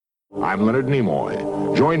I'm Leonard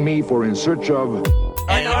Nimoy. Join me for In Search of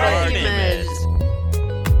An Argument.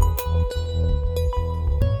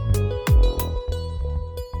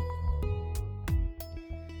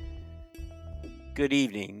 Good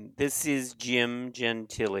evening. This is Jim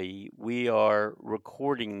Gentili. We are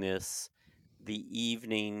recording this the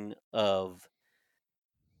evening of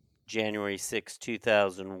January 6,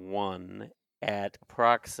 2001 at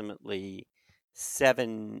approximately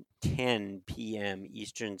 7:10 p.m.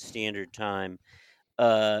 Eastern Standard Time.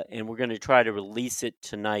 And we're going to try to release it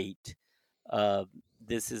tonight.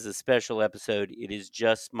 This is a special episode. It is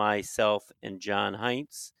just myself and John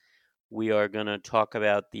Heinz. We are going to talk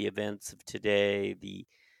about the events of today, the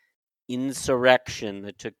insurrection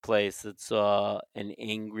that took place that saw an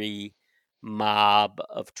angry mob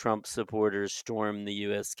of Trump supporters storm the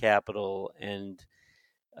U.S. Capitol and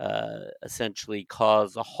essentially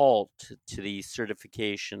cause a halt to the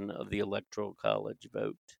certification of the Electoral College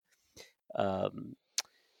vote.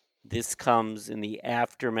 This comes in the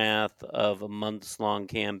aftermath of a months-long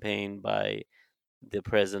campaign by the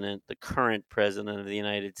current president of the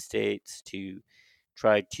United States, to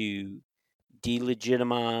try to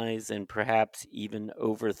delegitimize and perhaps even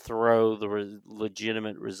overthrow the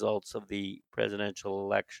legitimate results of the presidential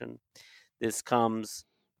election. This comes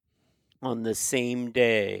on the same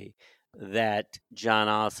day that Jon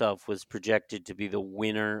Ossoff was projected to be the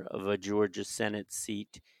winner of a Georgia Senate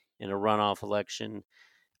seat in a runoff election,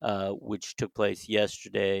 which took place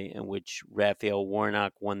yesterday, in which Raphael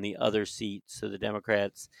Warnock won the other seat. So the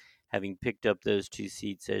Democrats, having picked up those two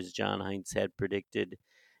seats, as John Heinz had predicted,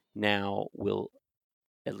 now will,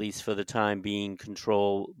 at least for the time being,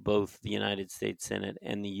 control both the United States Senate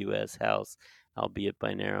and the U.S. House, albeit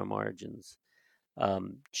by narrow margins.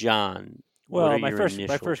 John, well, my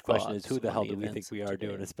first question is, who the hell do we think we are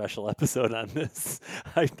doing a special episode on this?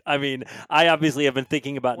 I mean, I obviously have been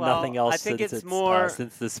thinking about nothing else since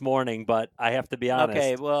this morning, but I have to be honest.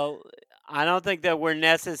 Okay, well, I don't think that we're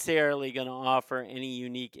necessarily going to offer any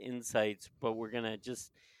unique insights, but we're going to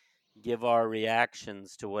just give our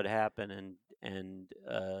reactions to what happened, and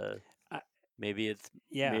maybe it's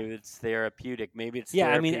therapeutic. Maybe it's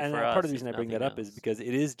therapy for us. Part of the reason I bring that up is because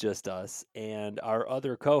it is just us, and our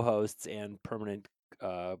other co-hosts and permanent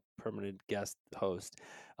guest host,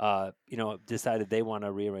 decided they want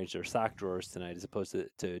to rearrange their sock drawers tonight as opposed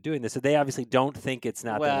to doing this. So they obviously don't think it's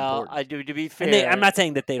not that important. Well, I do. To be fair, I'm not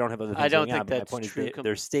saying that they don't have other things. I don't going think on, that's but my point true. is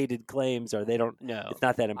their stated claims are they don't. No, it's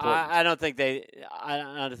not that important. I don't think they. I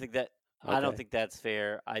don't think that. Okay. I don't think that's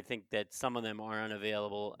fair. I think that some of them are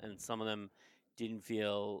unavailable, and some of them didn't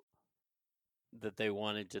feel that they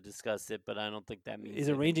wanted to discuss it. But I don't think that means. Is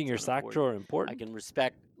arranging your sock drawer important? I can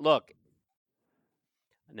respect. Look.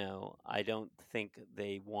 No, I don't think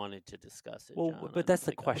they wanted to discuss it. Well, John. but that's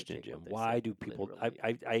the question, Jim. Why do people?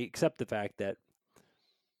 I accept the fact that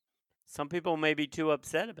some people may be too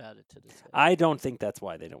upset about it to discuss. I don't think that's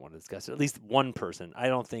why they don't want to discuss it. At least one person. I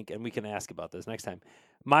don't think, and we can ask about this next time.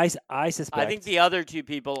 I suspect. I think the other two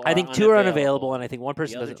people. I think two are unavailable, and I think one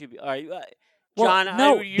person doesn't. John,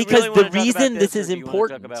 no, because the reason this is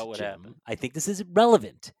important, Jim, I think this is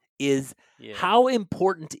relevant. Is how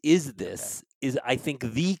important is this? Is I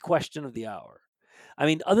think the question of the hour. I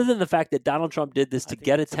mean, other than the fact that Donald Trump did this to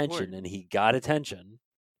get attention, important. And he got attention,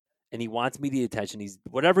 and he wants media attention. He's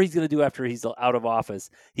whatever he's going to do after he's out of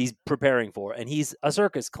office, he's preparing for, and he's a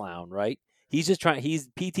circus clown, right? He's just trying. He's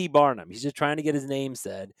P.T. Barnum. He's just trying to get his name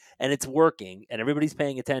said, and it's working, and everybody's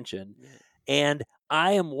paying attention. Yeah. And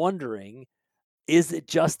I am wondering, is it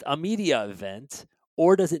just a media event,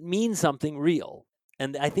 or does it mean something real?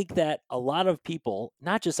 And I think that a lot of people,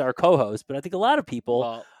 not just our co-hosts, but I think a lot of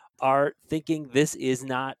people are thinking this is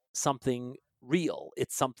not something real.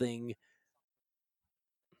 It's something.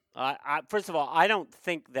 First of all, I don't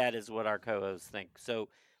think that is what our co-hosts think. So,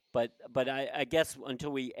 but I guess until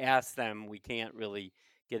we ask them, we can't really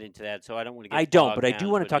get into that. So I don't want to. I don't, but I do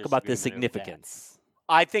want to talk about the significance.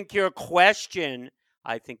 I think your question.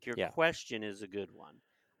 Question is a good one.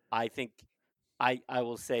 I think. I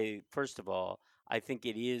will say, first of all, I think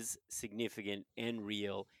it is significant and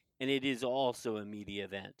real, and it is also a media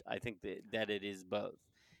event. I think that it is both.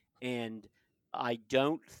 And I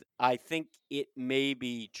think it may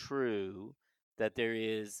be true that there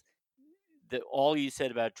is that all you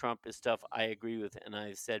said about Trump is stuff I agree with, and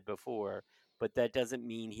I've said before, but that doesn't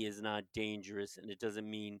mean he is not dangerous, and it doesn't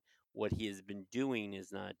mean what he has been doing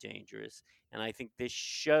is not dangerous. And I think this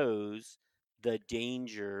shows the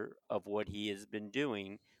danger of what he has been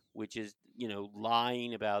doing, which is,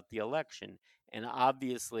 lying about the election. And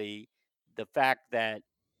obviously, the fact that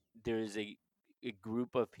there's a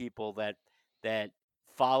group of people that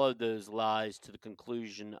followed those lies to the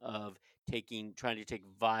conclusion of trying to take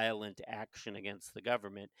violent action against the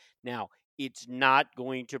government. Now, it's not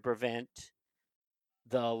going to prevent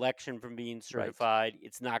the election from being certified. Right.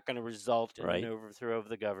 It's not going to result in an overthrow of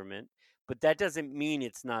the government. But that doesn't mean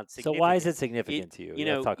it's not significant. So why is it significant to you?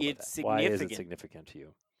 Let's talk about that. Why is it significant to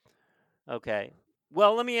you? Okay.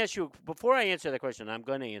 Well, let me ask you, before I answer the question, I'm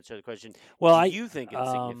going to answer the question. Well, do you think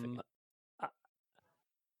it's significant?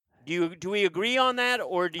 Do we agree on that,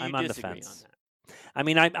 or do you disagree on that? I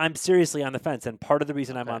mean, I'm seriously on the fence, and part of the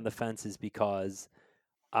reason I'm on the fence is because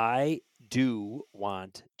I do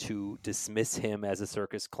want to dismiss him as a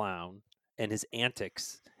circus clown and his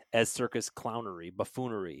antics as circus clownery,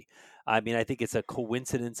 buffoonery. I mean, I think it's a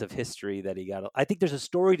coincidence of history that he got. I think there's a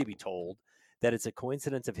story to be told that it's a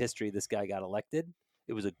coincidence of history this guy got elected.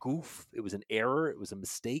 It was a goof. It was an error. It was a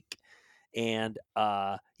mistake. And,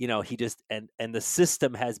 he just, and the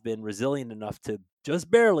system has been resilient enough to just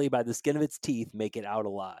barely, by the skin of its teeth, make it out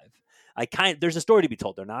alive. There's a story to be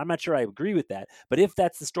told there. Now, I'm not sure I agree with that, but if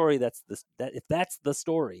that's the story, if that's the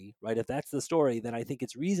story, right? If that's the story, then I think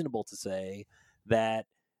it's reasonable to say that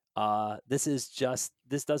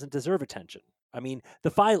this doesn't deserve attention. I mean,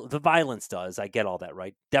 the violence does. I get all that,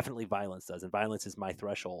 right? Definitely violence does, and violence is my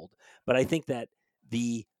threshold. But I think that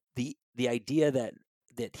the idea that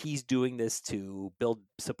he's doing this to build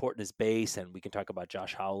support in his base, and we can talk about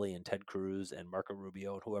Josh Hawley and Ted Cruz and Marco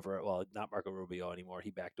Rubio and whoever. Well, not Marco Rubio anymore;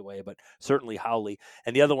 he backed away, but certainly Hawley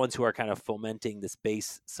and the other ones who are kind of fomenting this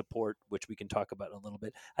base support, which we can talk about in a little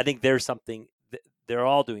bit. I think there's something. They're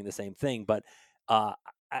all doing the same thing, but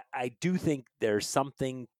I do think there's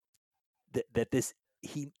something that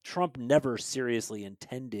Trump never seriously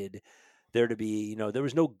intended there to be. There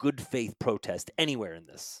was no good faith protest anywhere in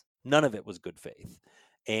this. None of it was good faith.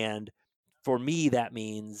 And for me, that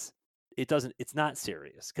means it's not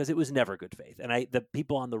serious because it was never good faith. And the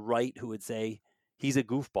people on the right who would say he's a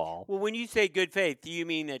goofball. Well, when you say good faith, do you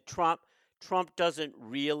mean that Trump doesn't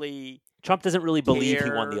really believe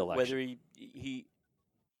he won the election? Whether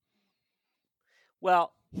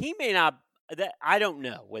well, he may not. I don't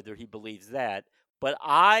know whether he believes that, but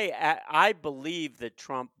I believe that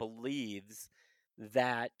Trump believes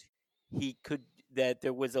that that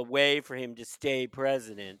there was a way for him to stay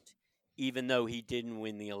president, even though he didn't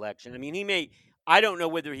win the election. I mean, I don't know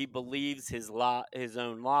whether he believes his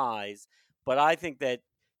own lies, but I think that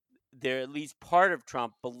at least part of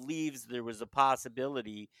Trump believes there was a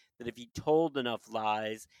possibility that if he told enough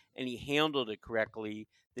lies and he handled it correctly,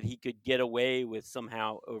 that he could get away with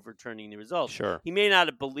somehow overturning the results. Sure. He may not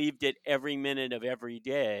have believed it every minute of every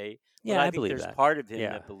day. Yeah, but I think believe there's that. part of him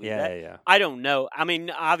that believes that. Yeah. I don't know. I mean,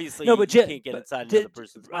 obviously, you can't get inside another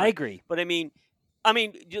person's mind. I agree. But I mean,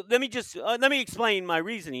 let me explain my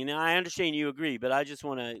reasoning. Now, I understand you agree, but I just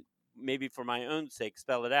want to, maybe for my own sake,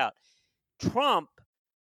 spell it out. Trump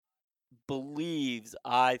believes,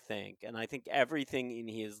 I think, and I think everything in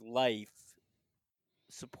his life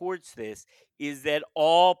supports this, is that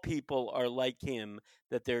all people are like him,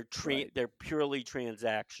 that they're purely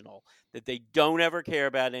transactional, that they don't ever care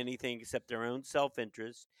about anything except their own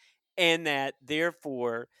self-interest, and that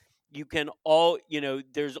therefore you can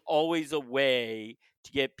there's always a way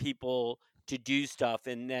to get people to do stuff,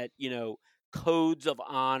 and that codes of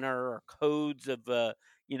honor or codes of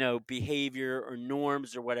behavior or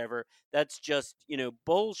norms or whatever, that's just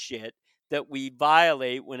bullshit that we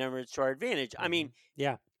violate whenever it's to our advantage. I mean,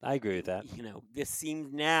 yeah, I agree with that. This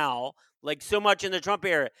seems now like so much in the Trump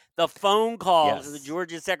era. The phone calls of the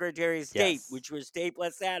Georgia Secretary of State, which was taped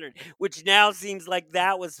last Saturday, which now seems like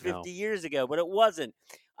that was 50 years ago, but it wasn't.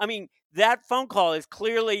 I mean, that phone call is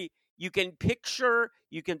clearly, you can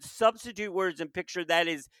substitute words and picture that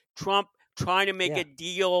is Trump trying to make a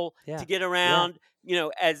deal to get around,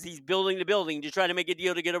 as he's building the building, to try to make a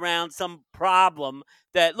deal to get around some problem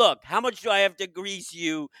that, look, how much do I have to grease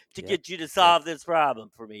you to get you to solve this problem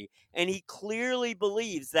for me? And he clearly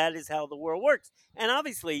believes that is how the world works. And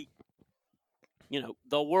obviously,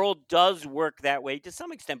 the world does work that way to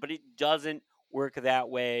some extent, but it doesn't work that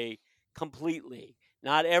way completely.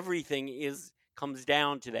 Not everything comes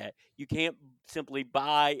down to that. You can't simply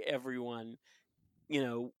buy everyone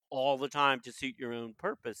all the time to suit your own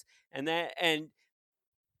purpose. And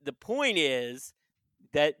the point is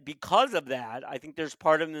that because of that, I think there's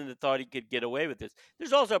part of them that thought he could get away with this.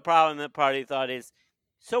 There's also a problem that part of the thought is,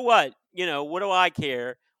 so what? What do I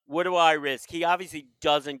care? What do I risk? He obviously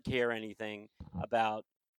doesn't care anything about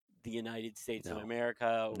the United States of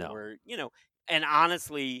America, or and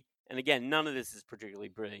honestly, and again, none of this is particularly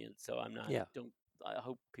brilliant, so I'm not. I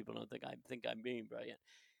hope people don't think I'm being brilliant.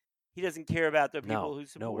 He doesn't care about the people who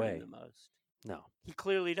support him the most. No. He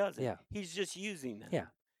clearly doesn't. Yeah. He's just using them. Yeah.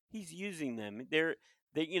 He's using them.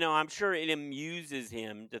 I'm sure it amuses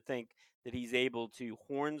him to think that he's able to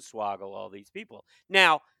hornswoggle all these people.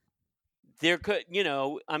 Now, there could,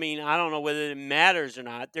 I don't know whether it matters or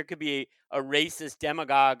not. There could be a racist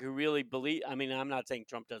demagogue who really I'm not saying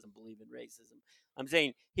Trump doesn't believe in racism. I'm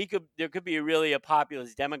saying there could be a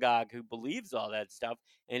populist demagogue who believes all that stuff,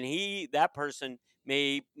 and that person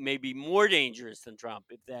may be more dangerous than Trump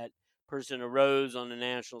if that person arose on a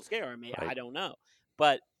national scale. Right. I don't know,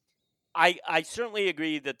 but I certainly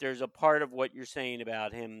agree that there's a part of what you're saying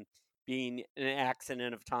about him being an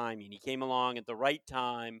accident of timing. He came along at the right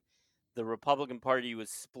time. The Republican Party was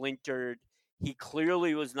splintered. He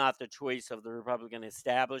clearly was not the choice of the Republican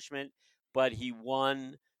establishment, but he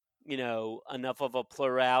won, enough of a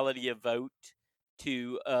plurality of vote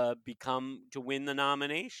to win the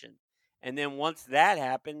nomination. And then once that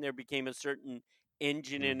happened, there became a certain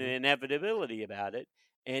engine and inevitability about it.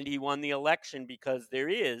 And he won the election because there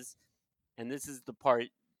is, and this is the part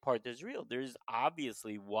that's real, there's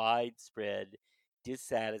obviously widespread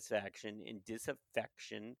dissatisfaction and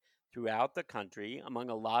disaffection throughout the country among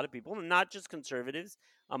a lot of people, and not just conservatives,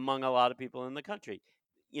 among a lot of people in the country.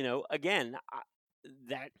 That's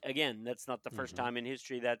not the first time in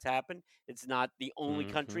history that's happened. It's not the only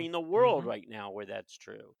country in the world right now where that's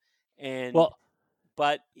true. And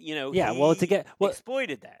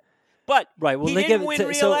exploited that. But right. Well, he didn't win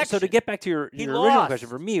re-election. So to get back to your original question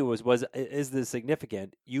for me was is this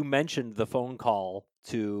significant? You mentioned the phone call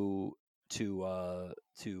to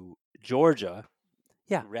Georgia.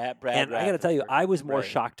 Yeah, and I got to tell you, I was more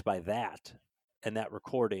shocked by that and that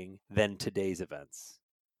recording than today's events.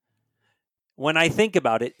 When I think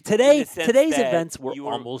about it, today's events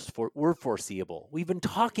were foreseeable. We've been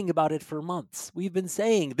talking about it for months. We've been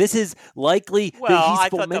saying this is likely that he's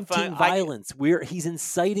fomenting violence. He's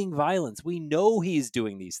inciting violence. We know he's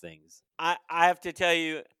doing these things. I have to tell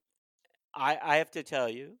you, I have to tell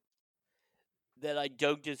you that I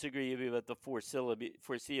don't disagree with you about the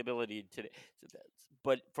foreseeability of today's events.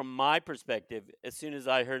 But from my perspective, as soon as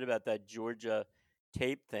I heard about that Georgia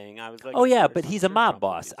tape thing, I was like, oh yeah, but he's a mob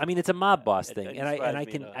boss. I mean, it's a mob boss thing, and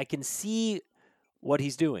I can see what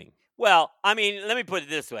he's doing. Well, I mean, let me put it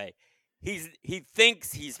this way: he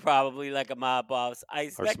thinks he's probably like a mob boss. I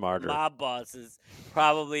expect mob bosses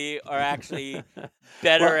probably are actually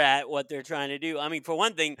better at what they're trying to do. I mean, for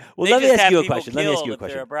one thing, let me ask you a question.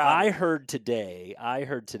 I heard today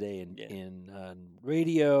in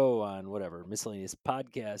radio, on whatever miscellaneous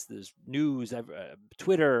podcast, there's news,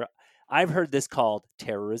 Twitter. I've heard this called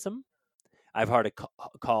terrorism. I've heard it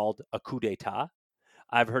called a coup d'etat.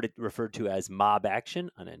 I've heard it referred to as mob action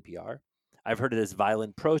on NPR. I've heard it as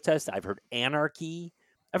violent protest. I've heard anarchy.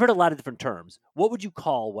 I've heard a lot of different terms. What would you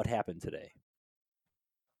call what happened today?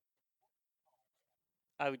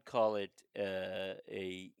 I would call it a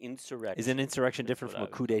insurrection. Is an insurrection different from a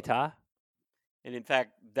coup d'etat? And in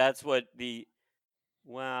fact, that's what a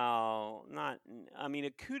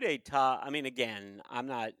coup d'etat, again, I'm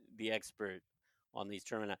not the expert on these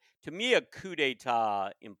terms. To me, a coup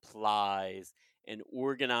d'etat implies an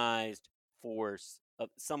organized force, of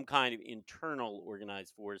some kind of internal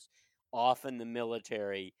organized force, often the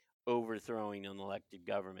military, overthrowing an elected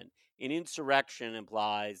government. An insurrection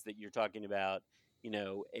implies that you're talking about,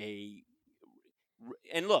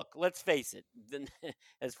 and look, let's face it,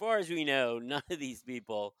 as far as we know, none of these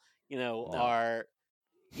people, are,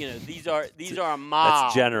 these are a mob.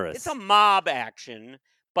 That's generous. It's a mob action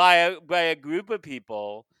by a group of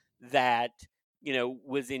people that,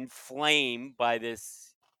 was inflamed by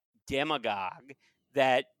this demagogue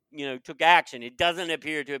that, took action. It doesn't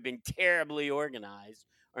appear to have been terribly organized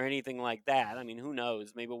or anything like that. I mean, who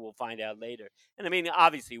knows? Maybe we'll find out later. And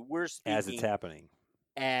obviously, we're speaking as it's happening.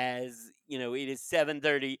 As it is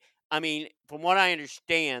 7:30. From what I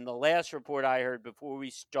understand, the last report I heard before we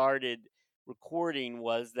started recording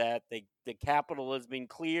was that the Capitol has been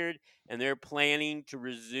cleared and they're planning to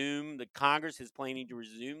resume. The Congress is planning to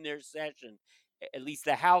resume their session. At least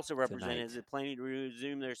the House of Representatives is planning to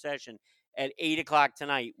resume their session at 8:00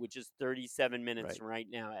 tonight, which is 37 minutes from right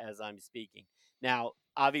now as I'm speaking. Now,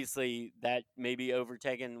 obviously, that may be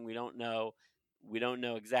overtaken. We don't know. We don't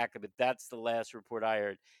know exactly, but that's the last report I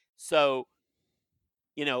heard. So,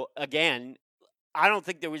 again, I don't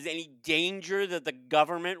think there was any danger that the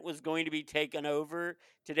government was going to be taken over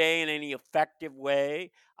today in any effective way.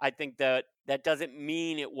 I think that doesn't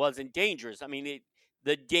mean it wasn't dangerous.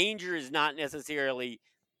 The danger is not necessarily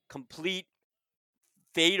complete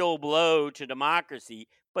fatal blow to democracy,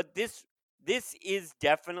 but this is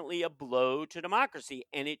definitely a blow to democracy,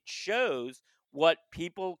 and it shows what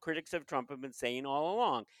critics of Trump have been saying all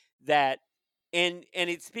along, that and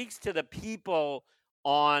it speaks to the people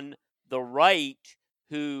on the right,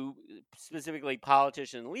 who specifically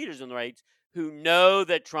politicians and leaders on the right, who know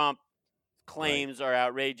that Trump claims are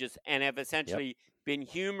outrageous and have essentially been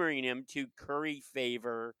humoring him to curry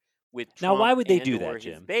favor with Trump. Now, why would they do or that, his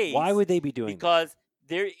Jim? base. Why would they be doing because that?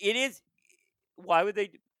 there it is. Why would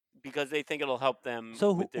they? Because they think it'll help them.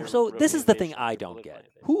 So this is the thing I don't get.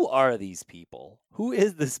 Who are these people? Who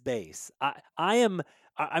is this base? I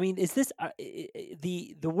mean, is this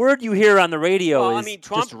the word you hear on the radio? Well, is I mean,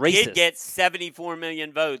 Trump just racist. did get 74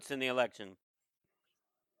 million votes in the election.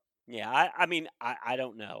 Yeah, I mean, I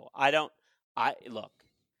don't know. Look.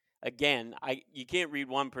 Again, you can't read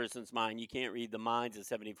one person's mind. You can't read the minds of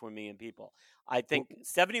 74 million people. I think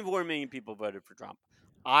 74 million people voted for Trump.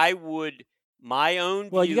 My own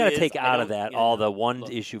well, view you got to is take out of that all the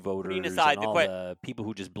issue putting voters aside and all the people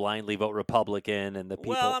who just blindly vote Republican and the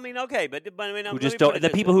people. Well, I mean, okay, but I mean, who just don't.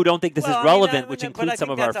 The people who don't think this is relevant, which includes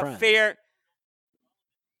some of our friends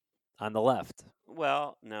on the left.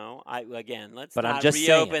 Well, no, let's but not I'm just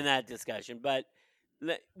reopen saying. that discussion. But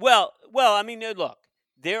I mean, look.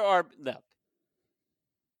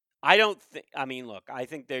 I don't think. I mean, look. I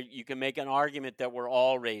think you can make an argument that we're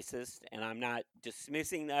all racist, and I'm not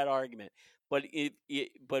dismissing that argument. But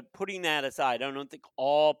but putting that aside, I don't think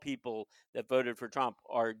all people that voted for Trump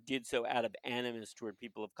did so out of animus toward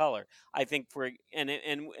people of color. I think and I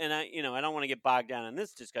I don't want to get bogged down in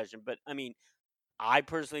this discussion, but I mean, I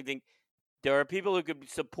personally think there are people who could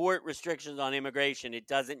support restrictions on immigration. It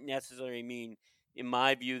doesn't necessarily mean, in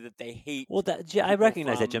my view, that they hate. Well, I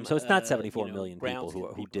recognize that, Jim. So it's not 74 million people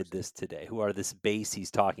who did this today, who are this base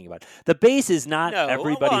he's talking about. The base is not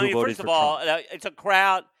everybody who voted for Trump. First of all, it's a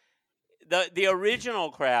crowd. The original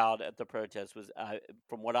crowd at the protest was,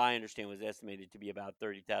 from what I understand, was estimated to be about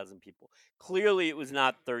 30,000 people. Clearly, it was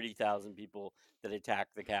not 30,000 people that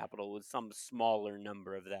attacked the Capitol. It was some smaller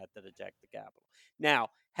number of that attacked the Capitol. Now,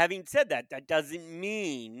 having said that, that doesn't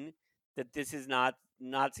mean that this is not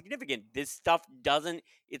significant. This stuff doesn't.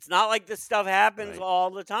 It's not like this stuff happens all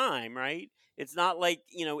the time, right? It's not like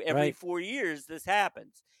every 4 years this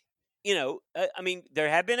happens. I mean, there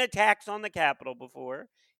have been attacks on the Capitol before.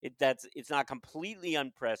 It's not completely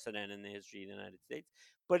unprecedented in the history of the United States.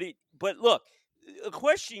 But look, a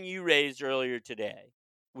question you raised earlier today,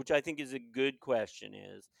 which I think is a good question,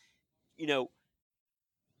 is,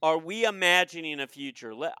 are we imagining a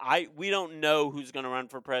future? We don't know who's going to run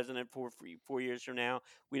for president 4 years from now.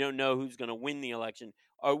 We don't know who's going to win the election.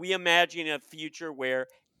 Are we imagining a future where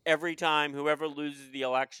every time whoever loses the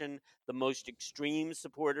election, the most extreme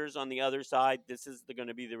supporters on the other side, this is going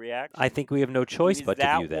to be the reaction? I think we have no choice but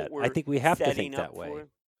to do that. I think we have to think that way.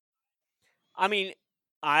 I mean,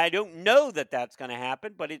 I don't know that that's going to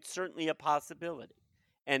happen, but it's certainly a possibility.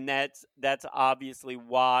 And that's obviously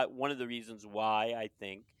one of the reasons why I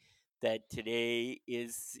think that today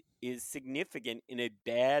is significant in a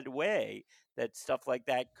bad way, that stuff like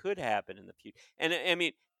that could happen in the future. And I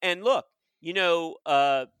mean, and look,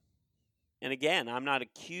 and again, I'm not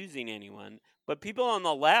accusing anyone, but people on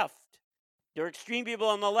the left, there are extreme people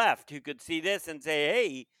on the left who could see this and say,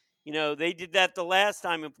 hey, they did that the last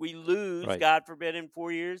time. If we lose, God forbid, in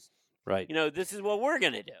 4 years, this is what we're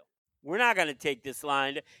going to do. We're not going to take this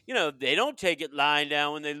line. They don't take it lying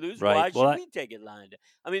down when they lose. Why should we take it lying down?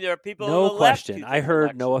 I mean, there are people on the left. No question. I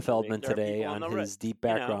heard Noah Feldman today on his Deep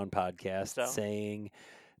Background podcast saying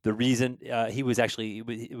the reason he was actually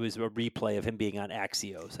it was a replay of him being on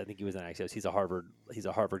Axios. I think he was on Axios. He's a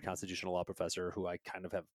Harvard constitutional law professor who I kind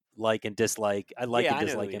of have like and dislike. I like and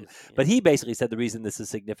dislike him. But he basically said the reason this is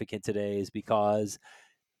significant today is because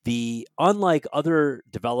unlike other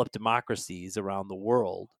developed democracies around the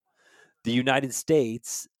world, the United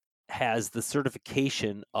States has the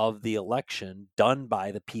certification of the election done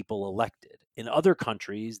by the people elected. In other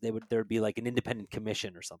countries, there'd be like an independent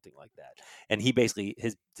commission or something like that. And he basically,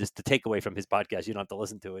 just the takeaway from his podcast, you don't have to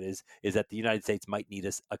listen to it, is that the United States might need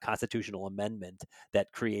a constitutional amendment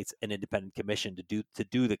that creates an independent commission to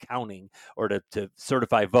do the counting or to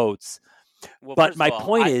certify votes. Well, but my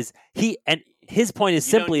point is, his point is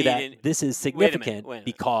simply that this is significant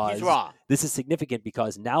because he's wrong. This is significant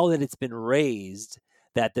because now that it's been raised,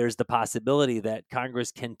 that there's the possibility that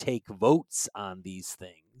Congress can take votes on these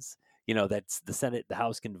things. That the Senate, the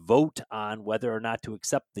House can vote on whether or not to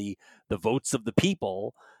accept the votes of the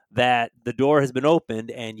people. That the door has been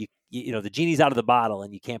opened and the genie's out of the bottle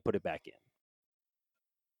and you can't put it back in.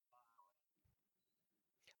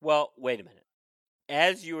 Well, wait a minute.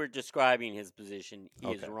 As you were describing his position, he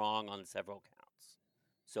is wrong on several counts.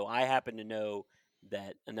 So I happen to know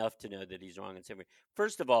that enough to know that he's wrong on several.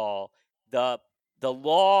 First of all, the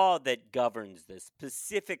law that governs this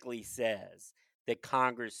specifically says that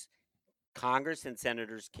Congress Congress and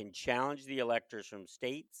senators can challenge the electors from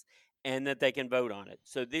states and that they can vote on it.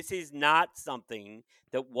 So this is not something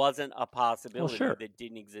that wasn't a possibility that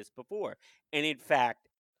didn't exist before. And in fact,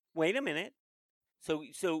 wait a minute.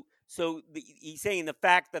 He's saying the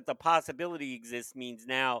fact that the possibility exists means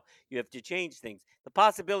now you have to change things. The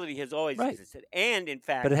possibility has always existed. And in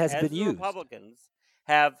fact, but it hasn't been the used. Republicans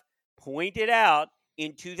have pointed out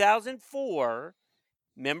in 2004,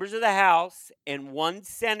 members of the House and one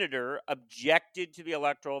senator objected to the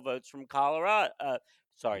electoral votes from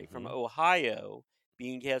from Ohio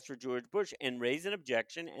being cast for George Bush and raised an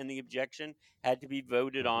objection, and the objection had to be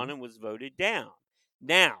voted on and was voted down.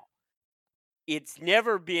 Now, it's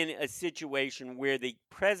never been a situation where the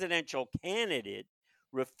presidential candidate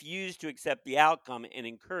refused to accept the outcome and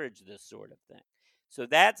encourage this sort of thing. So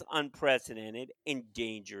that's unprecedented and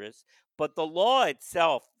dangerous. But the law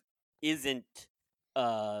itself isn't,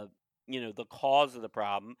 the cause of the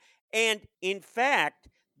problem. And in fact,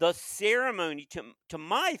 the ceremony, to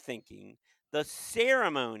my thinking, the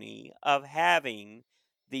ceremony of having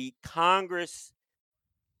the Congress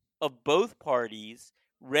of both parties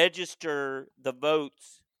register the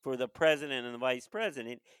votes for the president and the vice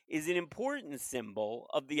president is an important symbol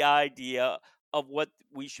of the idea of what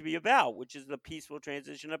we should be about, which is the peaceful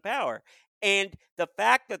transition of power. And the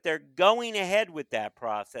fact that they're going ahead with that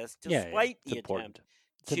process, despite the attempt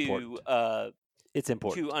to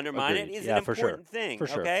undermine it, is an important thing.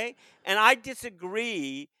 Okay, and I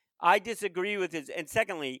disagree. With his. And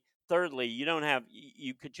thirdly,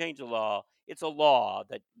 you could change the law. It's a law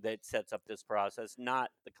that sets up this process,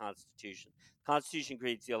 not the Constitution. The Constitution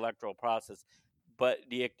creates the electoral process, but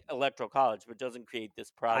the electoral college, but doesn't create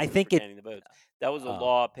this process for counting the votes. That was a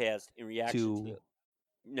law passed in reaction to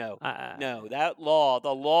no, that law,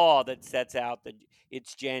 the law that sets out that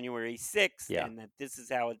it's January 6th and that this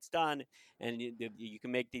is how it's done, and you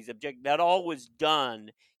can make these objections. That all was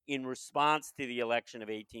done in response to the election of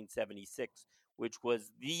 1876, which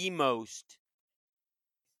was the most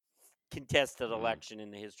contested election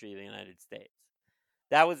in the history of the United States.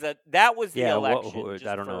 That was the election. Just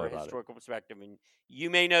I don't know about historical perspective, and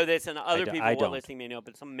you may know this, and other people who are listening may know,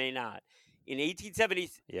 but some may not. In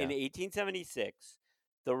 1876,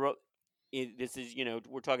 this is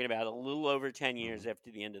we're talking about a little over 10 years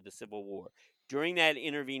after the end of the Civil War. During that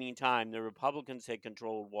intervening time, the Republicans had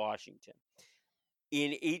controlled Washington.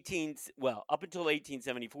 Up until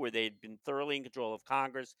 1874, they had been thoroughly in control of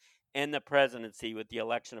Congress and the presidency with the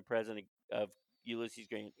election of President of Ulysses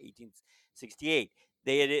Grant in 1868.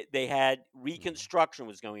 They had Reconstruction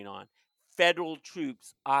was going on. Federal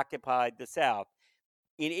troops occupied the South.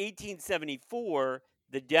 In 1874,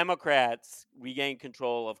 the Democrats regained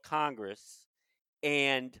control of Congress,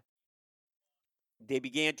 and they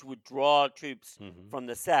began to withdraw troops from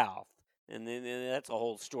the South. And then that's a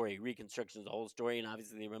whole story. Reconstruction is a whole story, and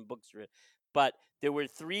obviously they run books for it. But there were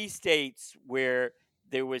 3 states where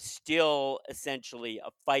there was still essentially a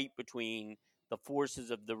fight between the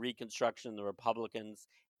forces of the Reconstruction, the Republicans,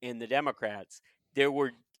 and the Democrats. There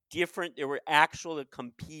were actual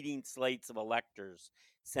competing slates of electors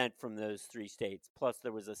sent from those 3 states. Plus,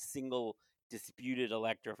 there was a single disputed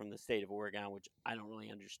elector from the state of Oregon, which I don't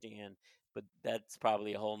really understand, but that's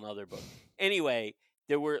probably a whole nother book. Anyway,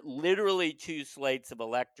 there were literally 2 slates of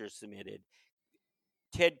electors submitted.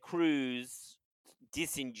 Ted Cruz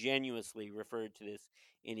disingenuously referred to this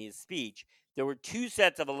in his speech. There were 2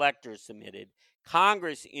 sets of electors submitted.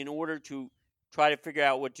 Congress, in order to try to figure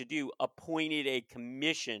out what to do, appointed a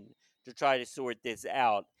commission to try to sort this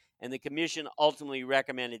out. And the commission ultimately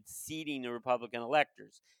recommended seating the Republican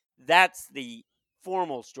electors. That's the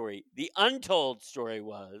formal story. The untold story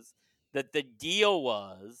was that the deal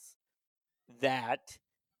was that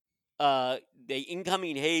the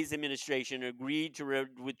incoming Hayes administration agreed to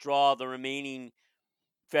withdraw the remaining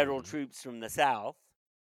federal troops from the South,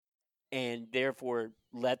 and therefore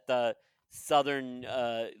let the Southern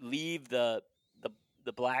leave the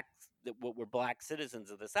blacks, what were black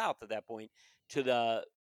citizens of the South at that point, to the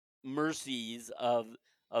mercies of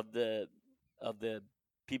the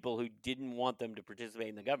people who didn't want them to participate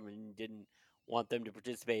in the government and didn't want them to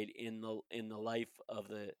participate in the life of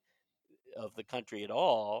the country at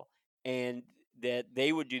all, and that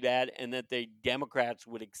they would do that, and that the Democrats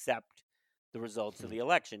would accept the results of the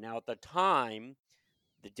election. Now, at the time,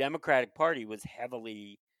 the Democratic Party was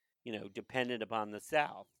heavily, dependent upon the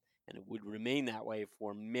South, and it would remain that way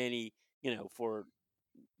for many, for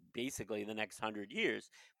basically the next 100 years.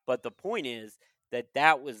 But the point is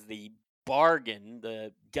that was the bargain,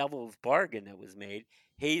 the devil's bargain that was made.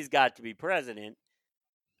 Hayes got to be president.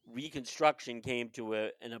 Reconstruction came to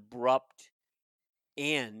an abrupt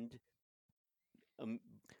end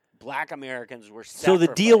Black Americans were sacrificed. So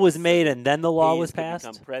the deal was made, and then the law was passed?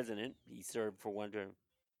 Become president. He served for one term.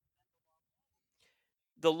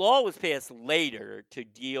 The law was passed later to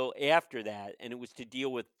deal after that, and it was to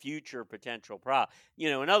deal with future potential problems.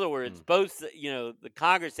 In other words, both, the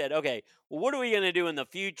Congress said, okay, well, what are we going to do in the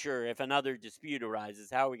future if another dispute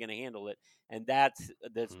arises? How are we going to handle it? And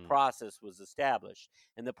this process was established.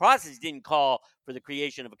 And the process didn't call for the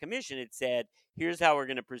creation of a commission. It said, here's how we're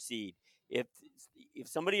going to proceed. If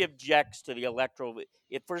somebody objects to the electoral,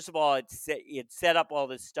 first of all, it set up all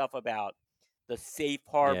this stuff about the safe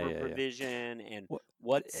harbor provision and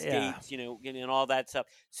what states, and all that stuff,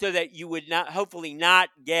 so that you would hopefully not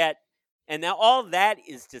get. And now all that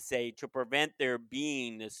is to say to prevent there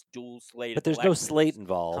being this dual slate. But there's no slate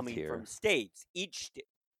involved coming here. From states.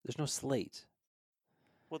 There's no slate.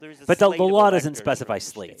 Well, there's a but slate the law of doesn't specify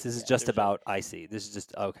slates. This is just about. I see. This is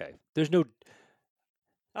just okay. There's no.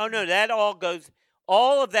 Oh no, that all goes.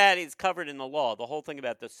 All of that is covered in the law. The whole thing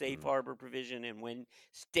about the safe harbor provision and when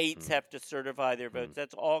states have to certify their votes,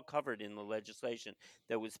 that's all covered in the legislation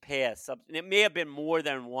that was passed. And it may have been more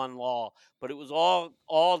than one law, but it was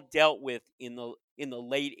all dealt with in the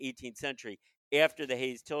late 18th century after the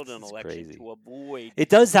Hayes-Tilden election to avoid. It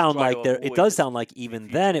does sound like there. It does sound like even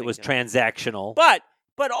then it was transactional. But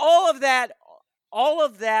all of that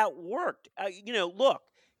worked. Look,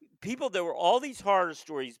 there were all these horror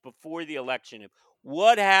stories before the election of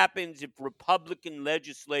what happens if Republican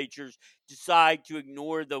legislatures decide to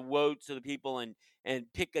ignore the votes of the people and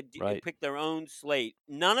pick their own slate.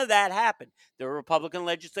 None of that happened. There were Republican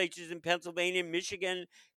legislatures in Pennsylvania and Michigan.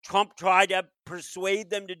 Trump tried to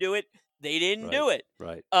persuade them to do it. They didn't do it.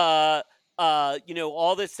 Right.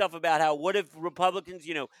 All this stuff about how what if Republicans,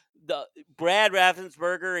 the Brad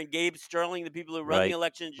Raffensperger and Gabe Sterling, the people who run the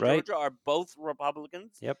election in Georgia, are both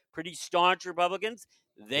Republicans. Yep. Pretty staunch Republicans.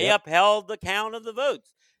 They upheld the count of the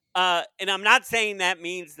votes. And I'm not saying that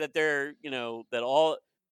means that they're, that all.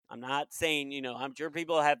 I'm not saying, I'm sure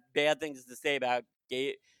people have bad things to say about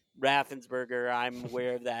Gabe Raffensperger. I'm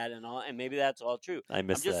aware of that and all, and maybe that's all true. I'm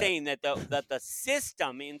just saying that the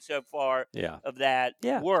system insofar of that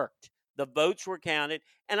worked. The votes were counted.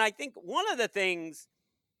 And I think one of the things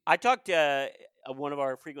I talked to one of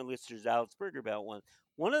our frequent listeners, Alex Berger, about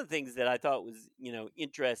one of the things that I thought was,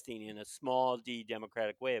 interesting in a small d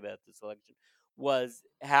democratic way about this election was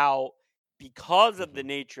how, because of the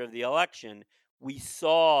nature of the election, we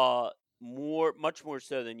saw much more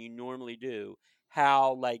so than you normally do,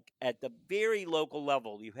 how like at the very local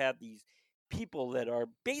level, you have these people that are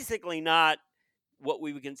basically not what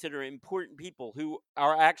we would consider important people who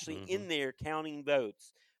are actually in there counting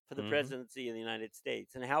votes for the presidency of the United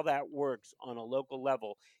States, and how that works on a local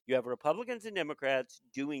level. You have Republicans and Democrats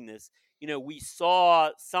doing this. We saw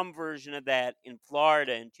some version of that in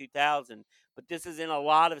Florida in 2000, but this is in a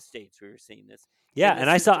lot of states we were seeing this. Yeah, and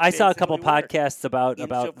I saw a couple podcasts about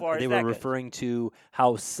they were referring to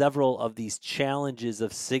how several of these challenges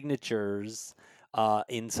of signatures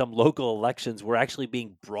in some local elections were actually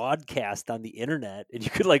being broadcast on the internet, and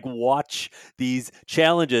you could watch these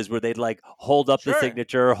challenges where they'd hold up the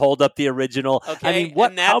signature, hold up the original. Okay, I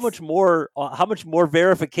mean, how much more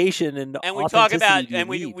verification and we talk about do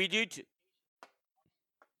we do.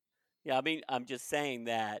 Yeah, I mean, I'm just saying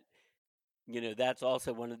that that's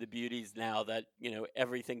also one of the beauties now that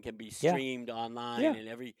everything can be streamed online and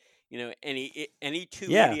every. Any two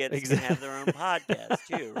idiots can have their own podcast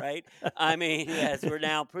too, right? I mean, as we're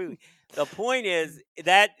now proving. The point is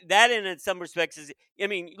that in some respects is, I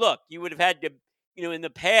mean, look, you would have had to, in the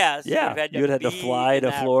past, you would have had to fly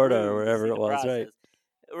to Florida or wherever it was, right?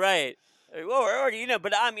 Right. Or,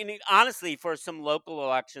 but I mean, honestly, for some local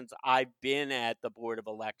elections, I've been at the Board of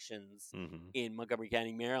Elections in Montgomery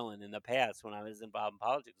County, Maryland in the past when I was involved in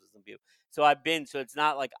politics with some people. So so it's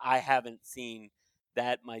not like I haven't seen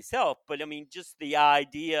that myself, but I mean, just the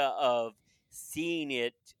idea of seeing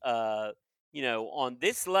it, on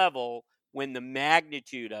this level, when the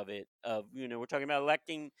magnitude of it, we're talking about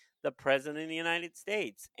electing the president of the United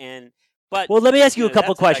States, but let me ask you a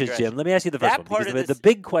couple questions, Jim. Let me ask you the first one, because the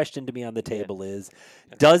big question to me on the table is,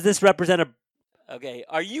 does this represent a? Okay,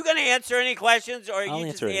 are you going to answer any questions, or are you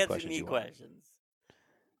just answering me questions?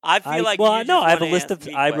 I feel like I have a list of.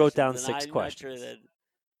 I wrote down 6 questions. Sure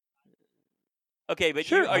okay, but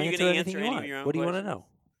sure, are you going to answer any of your own What do you want to know?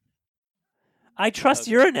 I trust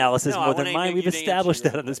your analysis more than mine. We've established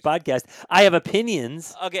that on this podcast. I have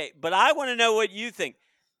opinions. Okay, but I want to know what you think.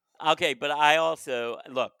 Okay, but I also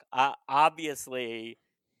look. Obviously,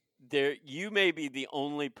 you may be the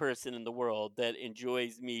only person in the world that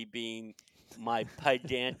enjoys me being my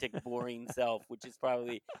pedantic, boring self, which is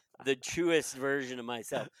probably the truest version of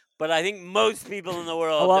myself. But I think most people in the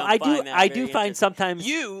world I do find sometimes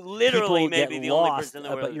you literally may be the only person in the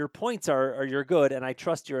world. But your points are you're good, and I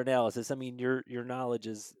trust your analysis. I mean, your knowledge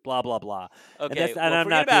is blah blah blah. Okay, and I'm forget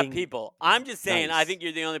not about being people. I'm just saying nice. I think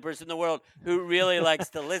you're the only person in the world who really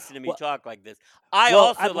likes to listen to me talk like this. I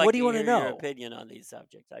also like to hear your opinion on these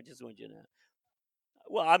subjects. I just want you to know.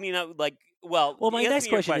 Well, I mean, my next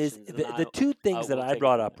question is the two things that I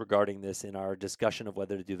brought up regarding this in our discussion of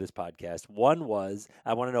whether to do this podcast. One was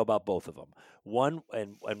I want to know about both of them.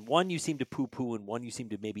 One you seem to poo-poo, and one you seem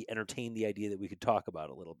to maybe entertain the idea that we could talk about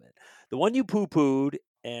a little bit. The one you poo-pooed,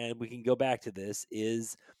 and we can go back to this,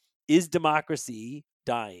 is democracy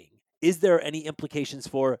dying? Is there any implications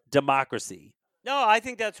for democracy? No, I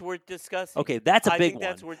think that's worth discussing. Okay, that's a big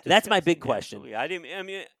one. That's my big question. Absolutely. I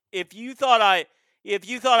mean, if you thought I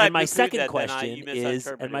my second question is,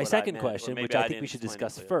 which I think we should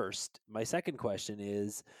discuss first. My second question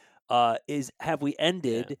is have we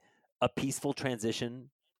ended a peaceful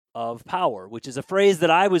transition of power, which is a phrase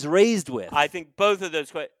that I was raised with? I think both of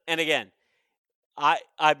those questions, and again,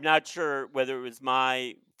 I'm not sure whether it was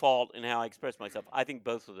my fault in how I expressed myself. I think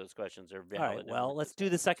both of those questions are valid. All right, well, let's do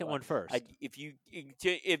the second one first.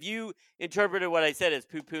 If you interpreted what I said as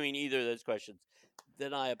poo-pooing either of those questions,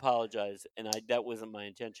 then I apologize, and that wasn't my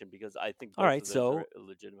intention, because I think both of those are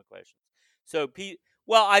legitimate questions. So,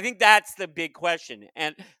 I think that's the big question,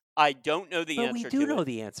 and I don't know the answer to it. But we do know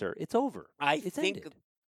the answer. It's over. It's ended.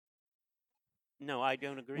 No, I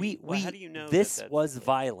don't agree. How do you know this was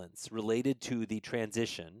violence related to the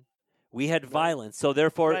transition? We had violence, so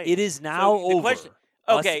therefore it is now over.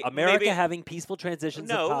 America having peaceful transitions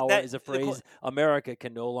of power is a phrase America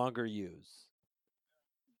can no longer use.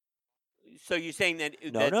 So you're saying that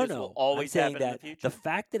this will always happen in the future? The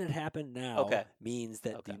fact that it happened now means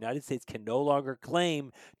that the United States can no longer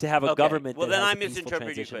claim to have a government that has a peaceful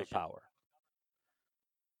transition of power.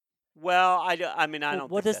 Well, I don't.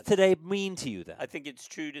 What does today mean to you then? I think it's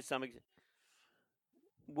true to some extent.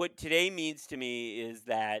 What today means to me is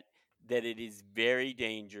that it is very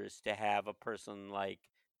dangerous to have a person like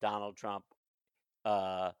Donald Trump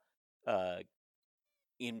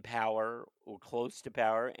in power or close to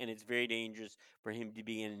power, and it's very dangerous for him to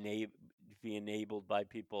be enabled by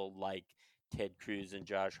people like Ted Cruz and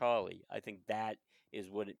Josh Hawley. I think that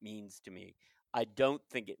is what it means to me. I don't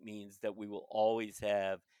think it means that we will always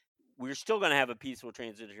have. We're still going to have a peaceful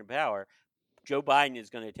transition of power. Joe Biden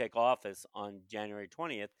is going to take office on January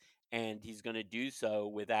 20th, and he's going to do so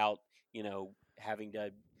without, having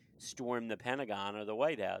to storm the Pentagon or the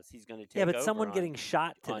White House. He's going to take over. Yeah, but someone getting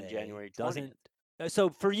shot today on January 20th doesn't. So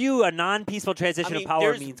for you, a non-peaceful transition of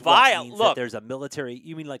power means that there's a military.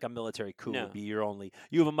 You mean like a military coup would be your only.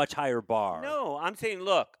 You have a much higher bar. No, I'm saying,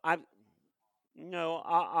 I'm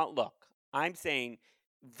saying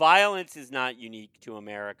violence is not unique to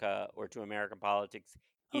America or to American politics.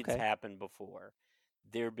 It's happened before.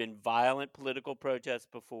 There have been violent political protests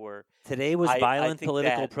before. Today was violent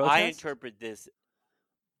political protest? I interpret this.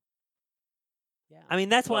 Yeah. I mean,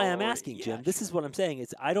 that's why I'm asking, Jim. Sure. This is what I'm saying.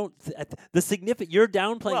 It's you're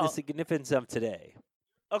downplaying the significance of today.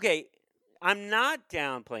 Okay, I'm not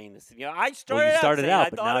downplaying this. I started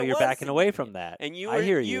out, but now you're backing away from that. And I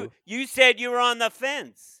hear you. You said you were on the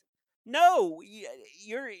fence. No,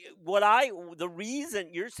 the reason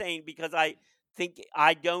you're saying, because I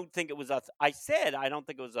don't think it was I don't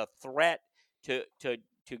think it was a threat to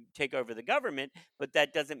take over the government, but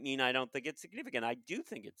that doesn't mean I don't think it's significant. I do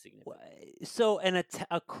think it's significant. So a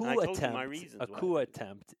coup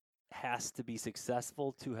attempt has to be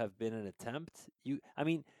successful to have been an attempt.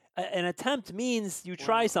 An attempt means you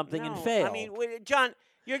try something and fail. I mean, John,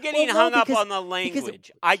 you're getting hung up on the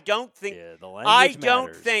language. I don't think the language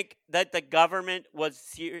don't think that the government was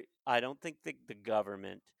serious. I don't think that the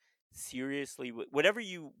government seriously,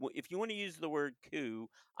 if you want to use the word coup,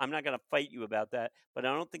 I'm not going to fight you about that, but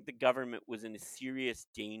I don't think the government was in a serious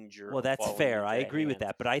danger. Well, that's fair. I agree with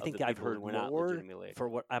that, but I think I've heard more for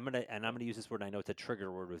what I'm going to use this word. I know it's a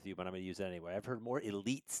trigger word with you, but I'm going to use it anyway. I've heard more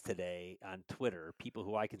elites today on Twitter, people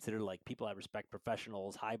who I consider like people I respect,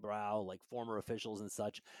 professionals, highbrow, like former officials and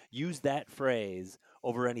such, use that phrase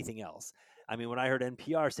over anything else. I mean, when I heard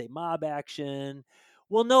NPR say mob action,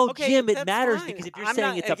 well, no, Jim, it matters fine. Because if you're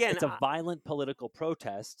saying it's a violent political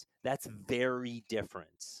protest, that's very different.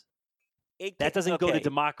 That doesn't go to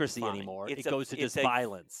democracy anymore. It goes to just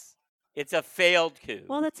violence. It's a failed coup.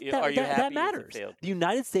 Well, that matters. The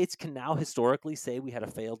United States can now historically say we had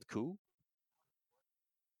a failed coup.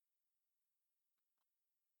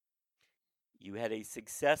 You had a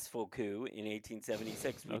successful coup in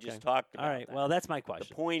 1876. We just talked about All right. that. Well, that's my question.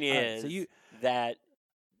 The point is that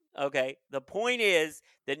the point is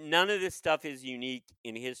that none of this stuff is unique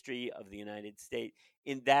in history of the United States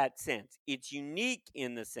in that sense. It's unique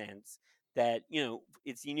in the sense that,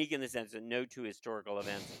 it's unique in the sense that no two historical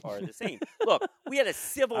events are the same. Look, we had a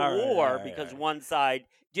civil war because one side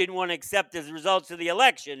didn't want to accept the results of the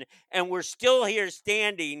election, and we're still here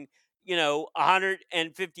standing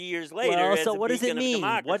 150 years later. Well, so what does it mean?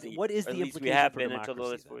 What is the implication for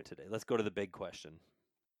democracy today? Let's go to the big question.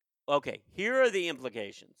 Okay, here are the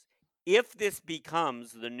implications. If this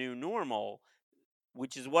becomes the new normal,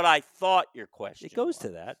 which is what I thought your question It goes to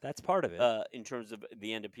that. That's part of it. In terms of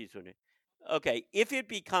the end of peace. Okay, if it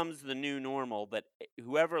becomes the new normal that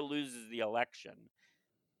whoever loses the election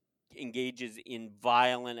engages in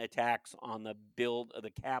violent attacks on the build of the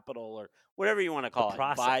Capitol or whatever you want to call it,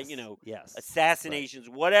 assassinations,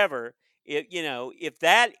 whatever. If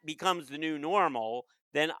that becomes the new normal,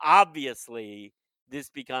 then obviously this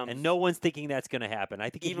becomes, and no one's thinking that's going to happen. I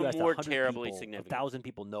think even if you more asked terribly significant. 1,000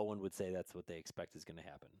 people, no one would say that's what they expect is going to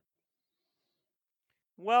happen.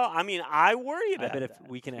 Well, I mean, I worry about that. I bet if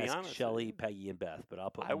we can ask Shelley, Peggy, and Beth, but I'll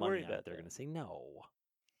put money on it. They're going to say no.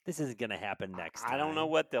 This isn't going to happen next time. I don't know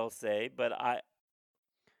what they'll say, but I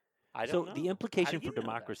don't know. So the implication for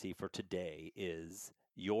democracy for today is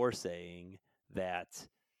you're saying that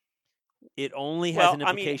it only has an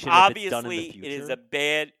implication if it's done in the future? Obviously, it is a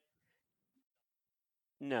bad...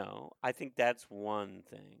 No, I think that's one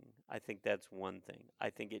thing. I think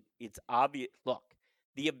it's obvious. Look,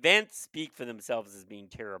 the events speak for themselves as being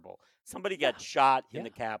terrible. Somebody got shot in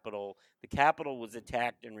the Capitol. The Capitol was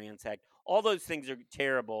attacked and ransacked. All those things are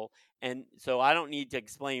terrible, and so I don't need to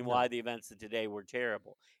explain why the events of today were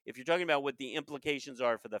terrible. If you're talking about what the implications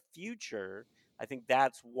are for the future, I think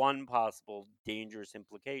that's one possible dangerous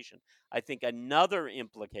implication. I think another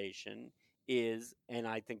implication is, and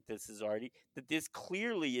I think this is already, that this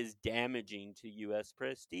clearly is damaging to U.S.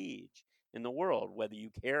 prestige in the world, whether you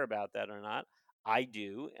care about that or not. I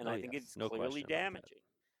do, and I think it's clearly damaging.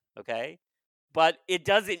 Okay? But it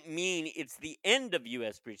doesn't mean it's the end of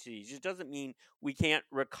U.S. prestige. It doesn't mean we can't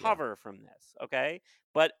recover from this, okay?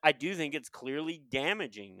 But I do think it's clearly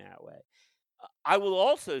damaging that way. I will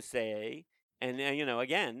also say, and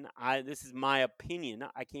again, this is my opinion.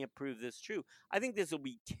 I can't prove this true. I think this will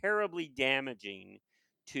be terribly damaging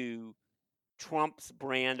to Trump's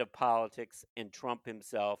brand of politics and Trump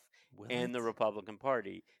himself and the Republican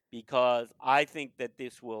Party, because I think that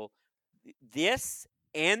this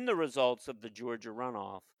and the results of the Georgia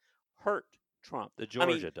runoff hurt Trump. The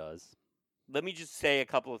Georgia does. Let me just say a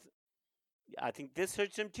couple of... I think this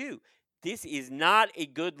hurts him too. This is not a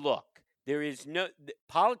good look. There is no...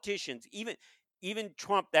 Politicians, even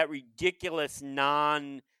Trump, that ridiculous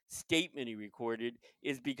non-statement he recorded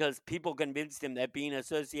is because people convinced him that being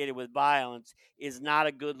associated with violence is not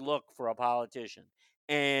a good look for a politician.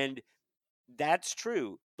 And that's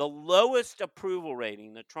true. The lowest approval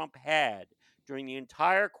rating that Trump had during the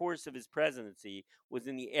entire course of his presidency was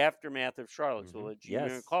in the aftermath of Charlottesville. As you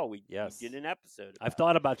recall, we did an episode. I've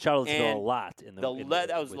thought about Charlottesville a lot.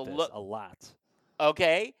 A lot.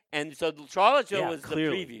 Okay, and so Charlottesville was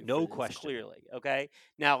clearly, the preview. No question. Clearly, okay.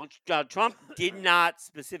 Now, Trump did not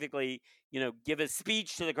specifically, give a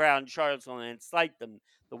speech to the crowd in Charlottesville and incite them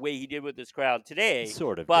the way he did with this crowd today. He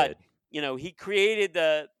sort of did. But he created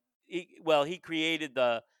the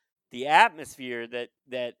atmosphere that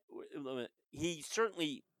he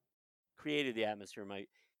certainly created the atmosphere, Mike.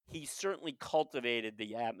 He certainly cultivated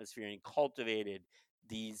the atmosphere and cultivated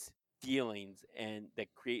these feelings, and that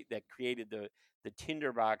created the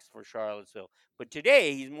tinderbox for Charlottesville. But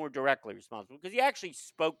today he's more directly responsible because he actually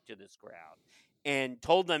spoke to this crowd and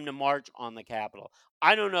told them to march on the Capitol.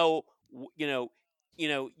 I don't know,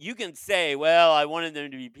 you can say, well, I wanted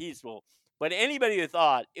them to be peaceful, but anybody who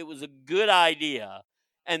thought it was a good idea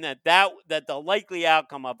and that the likely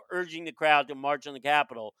outcome of urging the crowd to march on the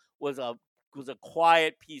Capitol was a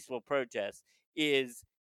quiet, peaceful protest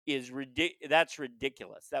that's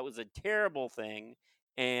ridiculous. That was a terrible thing,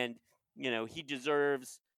 and he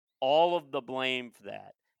deserves all of the blame for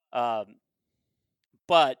that.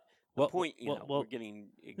 But the point, we're getting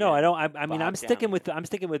no, I don't. I mean, I'm sticking with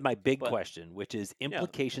my big question, which is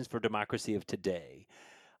implications for democracy of today.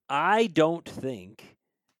 I don't think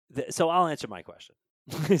that. So I'll answer my question.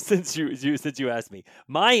 since you asked me,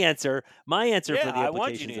 my answer for the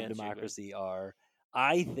implications of democracy are,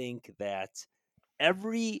 I think that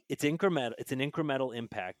it's incremental. It's an incremental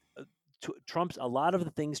impact. A lot of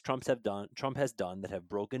the things Trump has done that have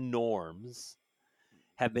broken norms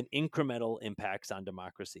have been incremental impacts on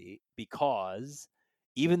democracy, because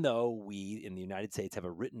even though we in the United States have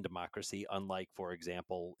a written democracy, unlike, for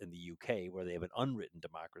example, in the UK where they have an unwritten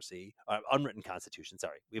democracy, unwritten constitution.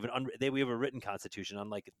 Sorry, we have we have a written constitution,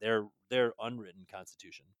 unlike their unwritten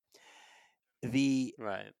constitution. It's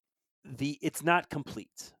not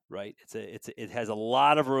complete, right? It has a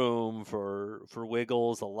lot of room for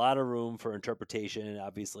wiggles, a lot of room for interpretation.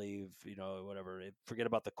 Obviously, whatever. Forget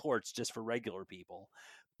about the courts, just for regular people.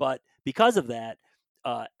 But because of that,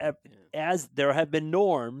 as there have been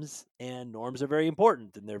norms, and norms are very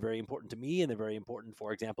important, and they're very important to me, and they're very important,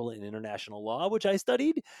 for example, in international law, which I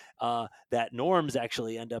studied, that norms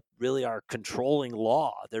actually end up really are controlling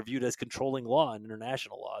law. They're viewed as controlling law in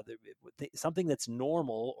international law. Something that's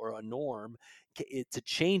normal or a norm, to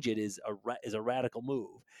change it is a radical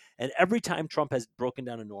move. And every time Trump has broken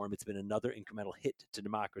down a norm, it's been another incremental hit to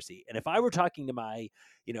democracy. And if I were talking to my,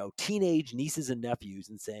 teenage nieces and nephews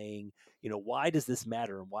and saying, why does this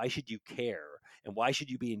matter, and why should you care, and why should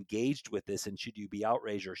you be engaged with this, and should you be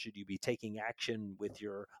outraged, or should you be taking action with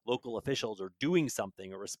your local officials, or doing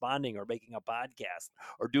something, or responding, or making a podcast,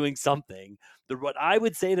 or doing something, what I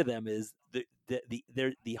would say to them is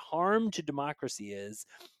the harm to democracy is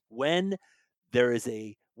when there is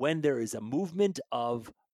a movement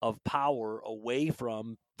of power away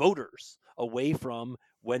from voters, away from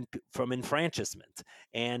enfranchisement,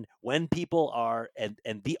 and when people are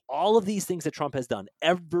all of these things that Trump has done,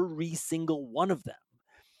 every single one of them,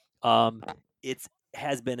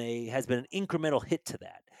 has been an incremental hit to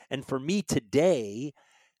that. And for me today,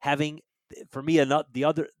 the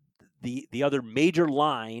other major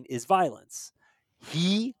line is violence.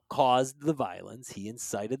 He caused the violence. He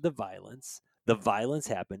incited the violence. The violence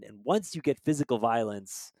happened. And once you get physical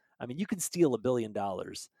violence, I mean, you can steal $1 billion.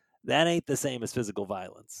 That ain't the same as physical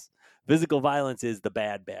violence. Physical violence is the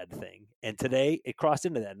bad thing. And today it crossed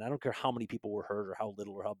into that. And I don't care how many people were hurt or how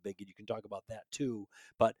little or how big, and you can talk about that too.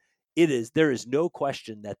 But there is no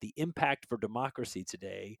question that the impact for democracy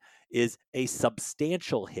today is a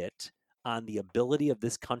substantial hit on the ability of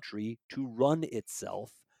this country to run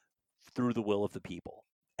itself through the will of the people.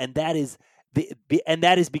 And that is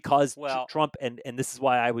because Trump, and this is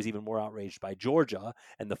why I was even more outraged by Georgia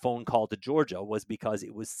and the phone call to Georgia, was because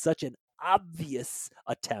it was such an obvious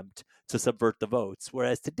attempt to subvert the votes.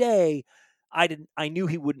 Whereas today, I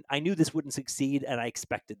knew this wouldn't succeed, and I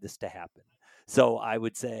expected this to happen. So I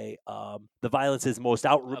would say the violence is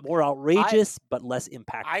more outrageous, but less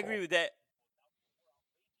impactful. I agree with that.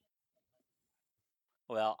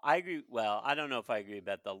 Well, I agree. Well, I don't know if I agree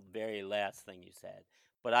about the very last thing you said,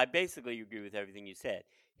 but I basically agree with everything you said.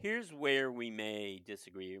 Here's where we may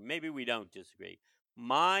disagree, or maybe we don't disagree.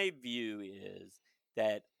 My view is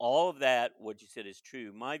that all of that, what you said, is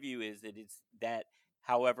true. My view is that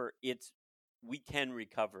however, we can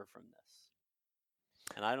recover from this.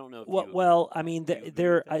 And I don't know if I mean,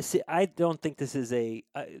 I don't think this is the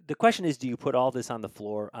question is, do you put all this on the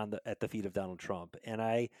floor at the feet of Donald Trump? And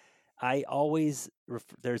I always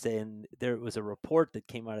there was a report that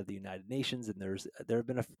came out of the United Nations, and there have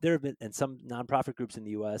been and some nonprofit groups in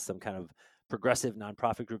the U.S., some kind of progressive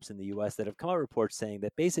nonprofit groups in the U.S. that have come out with reports saying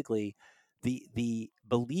that basically the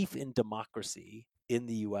belief in democracy in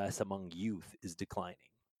the U.S. among youth is declining.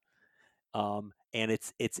 And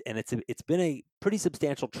it's been a pretty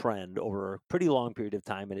substantial trend over a pretty long period of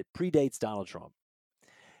time, and it predates Donald Trump.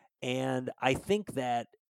 And I think that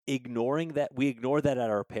we ignore that at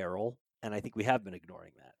our peril, and I think we have been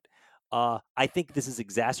ignoring that. I think this is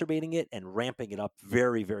exacerbating it and ramping it up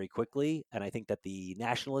very, very quickly. And I think that the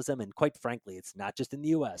nationalism, and quite frankly, it's not just in the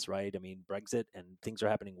U.S., right? I mean, Brexit and things are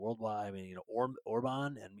happening worldwide. I mean,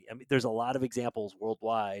 Orban, and I mean, there's a lot of examples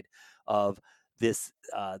worldwide of this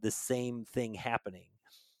same thing happening.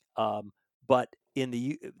 But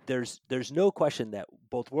there's no question that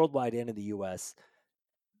both worldwide and in the U.S.,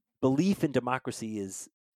 belief in democracy is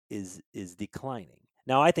declining.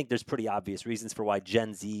 Now, I think there's pretty obvious reasons for why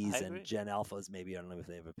Gen Zs and Gen Alphas, maybe, I don't know if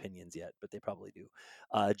they have opinions yet, but they probably do.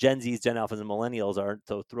 Gen Zs, Gen Alphas, and Millennials aren't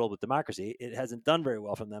so thrilled with democracy. It hasn't done very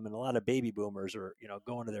well from them, and a lot of baby boomers are,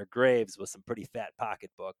 going to their graves with some pretty fat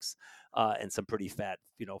pocketbooks and some pretty fat,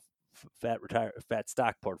 fat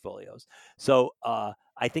stock portfolios. So I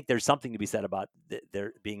think there's something to be said about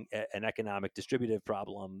there being an economic distributive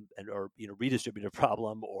problem or redistributive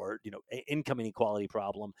problem or income inequality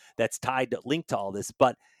problem that's linked to all this.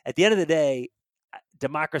 But at the end of the day,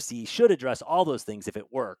 democracy should address all those things if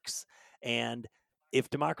it works. And if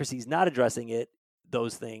democracy is not addressing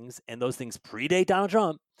those things, and those things predate Donald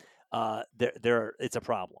Trump, it's a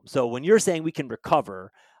problem. So when you're saying we can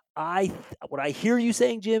recover, what I hear you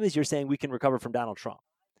saying, Jim, is you're saying we can recover from Donald Trump.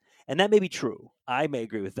 And that may be true. I may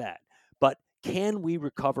agree with that. But can we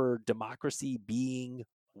recover democracy being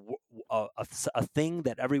a thing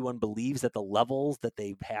that everyone believes at the levels that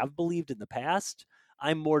they have believed in the past?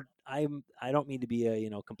 I don't mean to be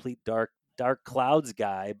a complete dark clouds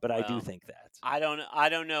guy, but I do think that. I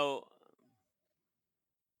don't know.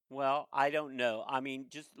 Well, I don't know. I mean,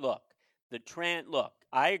 just look. The trend, look,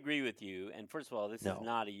 I agree with you. And first of all, this is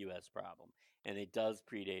not a U.S. problem, and it does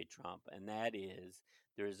predate Trump. And that is,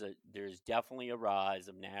 there's definitely a rise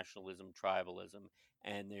of nationalism, tribalism,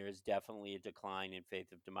 and there's definitely a decline in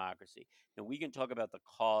faith of democracy. And we can talk about the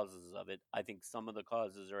causes of it. I think some of the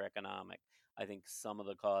causes are economic. I think some of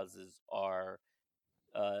the causes are,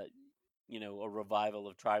 a revival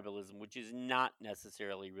of tribalism, which is not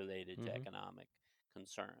necessarily related to economic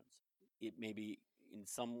concerns. It may be in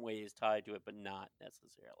some ways tied to it, but not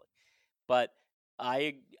necessarily. But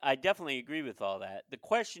I definitely agree with all that. The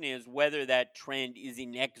question is whether that trend is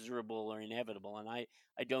inexorable or inevitable, and I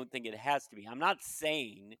don't think it has to be. I'm not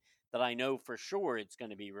saying that I know for sure it's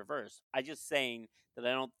going to be reversed. I'm just saying that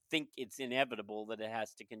I don't think it's inevitable that it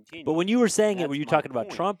has to continue. But when you were saying it, were you talking about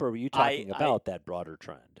Trump, or were you talking about that broader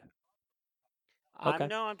trend? Okay.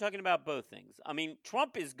 I'm talking about both things. I mean,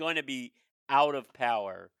 Trump is going to be out of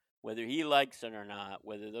power, whether he likes it or not,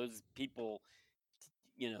 whether those people,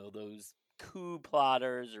 those coup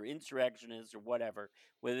plotters or insurrectionists or whatever,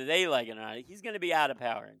 whether they like it or not, he's going to be out of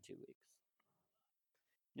power in 2 weeks.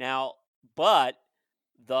 Now, but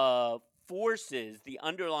the forces, the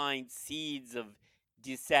underlying seeds of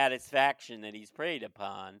dissatisfaction that he's preyed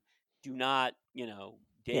upon do not,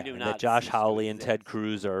 they do not. That Josh Hawley and Ted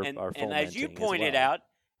Cruz are fomenting. And as you pointed out,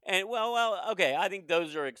 and okay, I think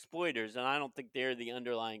those are exploiters, and I don't think they're the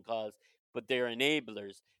underlying cause, but they're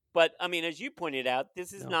enablers. But I mean, as you pointed out,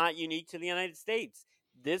 this is not unique to the United States.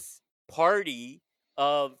 This party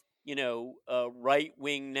of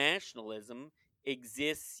right-wing nationalism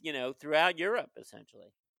exists, throughout Europe,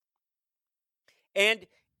 essentially. And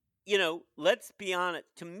let's be honest.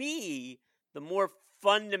 To me, the more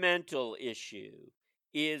fundamental issue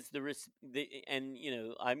is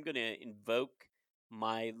I'm going to invoke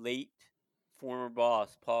my late former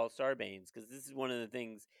boss, Paul Sarbanes, because this is one of the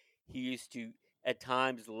things he used to at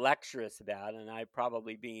times lecture us about, and I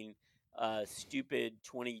probably being a stupid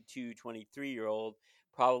 22, 23-year-old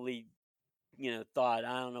probably, thought,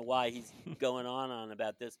 I don't know why he's going on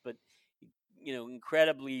about this, but,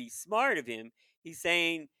 incredibly smart of him. He's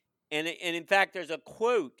saying, and in fact, there's a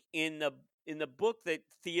quote in the book that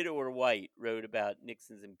Theodore White wrote about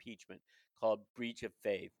Nixon's impeachment called Breach of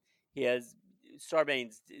Faith.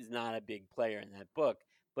 Sarbanes is not a big player in that book,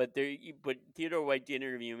 but Theodore White did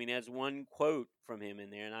interview him, and has one quote from him in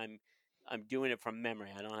there, and I'm doing it from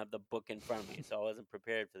memory. I don't have the book in front of me, so I wasn't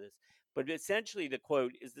prepared for this. But essentially, the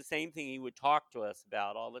quote is the same thing he would talk to us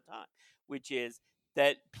about all the time, which is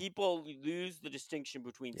that people lose the distinction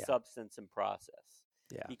between substance and process.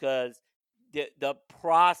 Yeah. Because the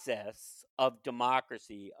process of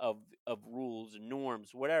democracy, of rules and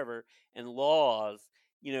norms, whatever, and laws,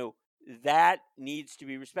 that needs to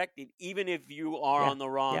be respected, even if you are on the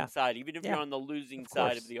wrong side, even if you're on the losing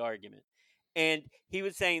side of the argument. And he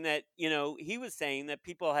was saying that,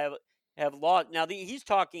 people have lost. Now, he's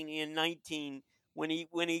talking in when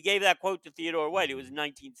he gave that quote to Theodore White, it was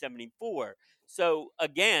 1974. So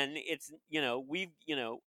again, it's,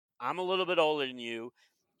 I'm a little bit older than you.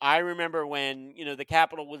 I remember when, the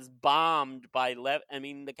Capitol was bombed by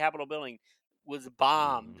the Capitol building was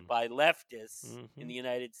bombed by leftists in the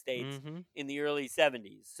United States in the early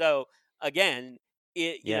 70s. So again,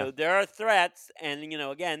 there are threats, and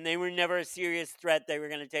again, they were never a serious threat. They were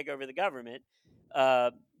going to take over the government,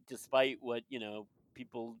 despite what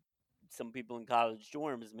some people in college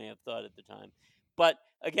dorms may have thought at the time. But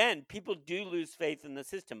again, people do lose faith in the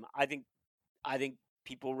system. I think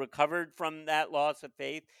people recovered from that loss of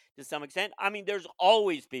faith to some extent. I mean, there's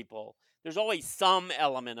always some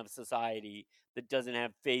element of society that doesn't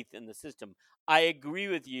have faith in the system. I agree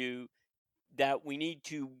with you that we need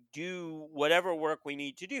to do whatever work we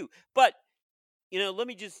need to do. But, let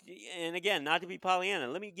me just, and again, not to be Pollyanna,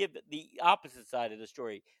 let me give the opposite side of the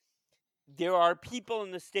story. There are people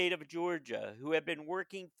in the state of Georgia who have been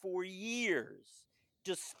working for years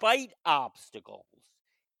despite obstacles,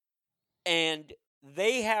 and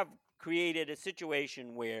they have created a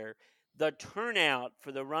situation where the turnout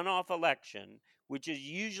for the runoff election, which is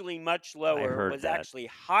usually much lower, was actually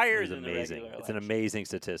higher than the regular election. It's an amazing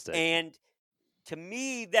statistic. And to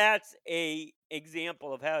me, that's a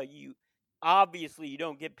example of how you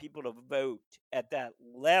don't get people to vote at that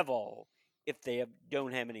level if they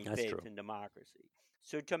don't have any faith in democracy.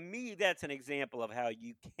 So to me, that's an example of how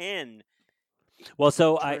you can Well,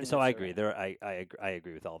 so I agree. I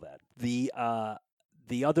agree with all that. The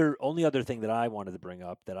only other thing that I wanted to bring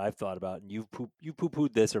up that I've thought about, and you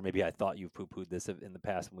poo-pooed this, or maybe I thought you poo-pooed this in the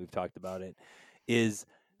past when we've talked about it, is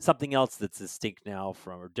something else that's distinct now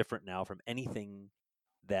or different now from anything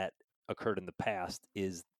that occurred in the past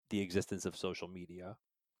is the existence of social media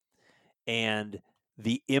and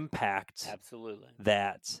the impact absolutely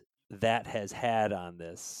that has had on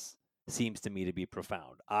this seems to me to be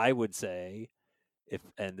profound. I would say,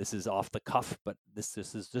 and this is off the cuff, but this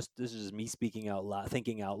is me speaking out loud,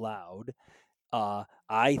 thinking out loud.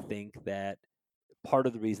 I think that part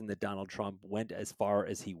of the reason that Donald Trump went as far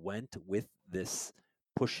as he went with this,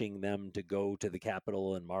 pushing them to go to the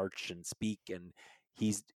Capitol and march and speak, and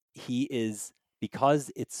he is,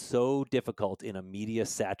 because it's so difficult in a media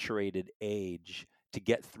saturated age to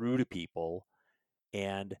get through to people.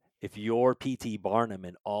 And if you're P.T. Barnum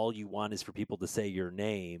and all you want is for people to say your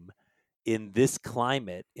name, in this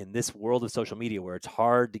climate, in this world of social media where it's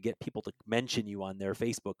hard to get people to mention you on their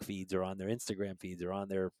Facebook feeds or on their Instagram feeds or on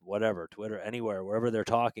their whatever, Twitter, anywhere, wherever they're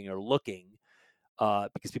talking or looking,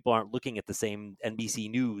 because people aren't looking at the same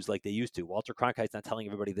NBC News like they used to. Walter Cronkite's not telling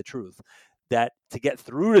everybody the truth. That to get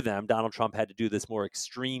through to them, Donald Trump had to do this more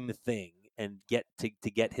extreme thing and get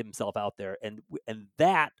get himself out there. And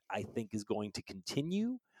that, I think, is going to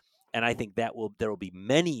continue. And I think there will be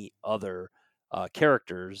many other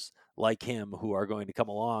characters like him who are going to come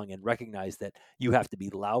along and recognize that you have to be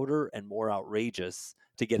louder and more outrageous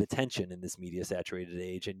to get attention in this media saturated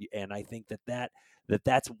age. And I think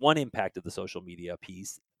that's one impact of the social media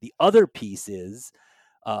piece. The other piece is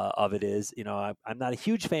of it is, I'm not a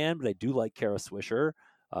huge fan, but I do like Kara Swisher,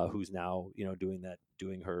 who's now,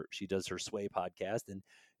 she does her Sway podcast. And,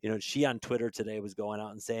 she on Twitter today was going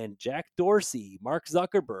out and saying, Jack Dorsey, Mark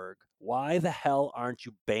Zuckerberg, why the hell aren't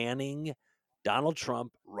you banning Donald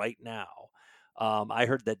Trump right now? I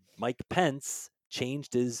heard that Mike Pence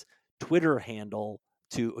changed his Twitter handle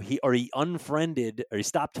he unfriended, or he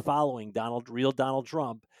stopped following real Donald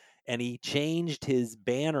Trump, and he changed his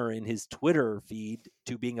banner in his Twitter feed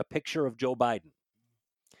to being a picture of Joe Biden.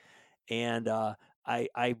 And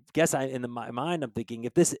I guess in my mind, I'm thinking,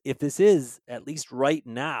 if this is at least right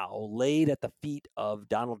now laid at the feet of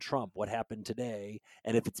Donald Trump, what happened today,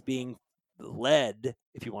 and if it's being led,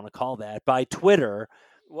 if you want to call that, by Twitter.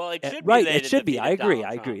 Well, it should be right. It should be. I agree.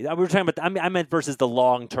 We were talking about. I meant versus the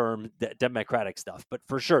long-term Democratic stuff, but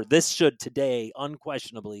for sure, this should today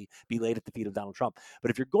unquestionably be laid at the feet of Donald Trump. But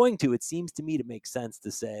if you're going to, it seems to me to make sense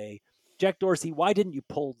to say, Jack Dorsey, why didn't you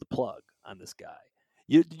pull the plug on this guy?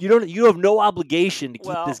 You have no obligation to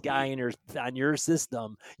keep this guy on your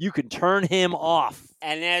system. You can turn him off.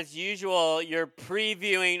 And as usual, you're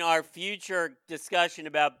previewing our future discussion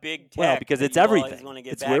about big tech. Well, because it's everything.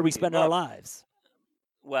 It's where we spend our lives.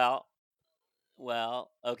 Well,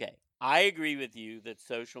 okay. I agree with you that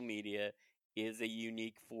social media is a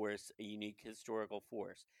unique force, a unique historical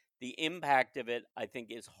force. The impact of it, I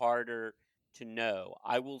think, is harder to know.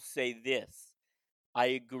 I will say this. I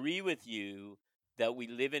agree with you that we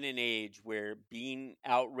live in an age where being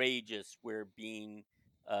outrageous, where being,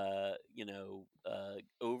 over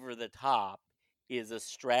the top is a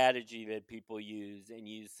strategy that people use and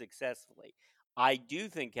use successfully. I do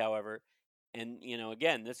think, however, and,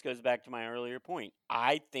 again, this goes back to my earlier point,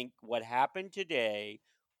 I think what happened today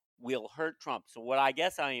will hurt Trump. So what I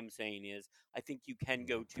guess I am saying is I think you can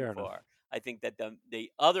go too far. I think that the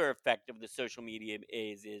other effect of the social media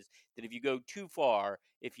is that if you go too far,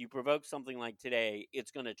 if you provoke something like today,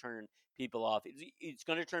 it's going to turn people off. It's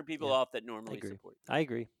going to turn people off that normally support you. I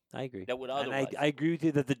agree. That would otherwise. And I agree with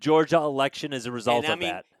you that the Georgia election is a result of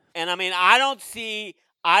that. And I don't see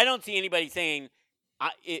anybody saying,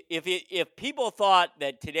 if people thought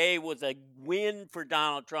that today was a win for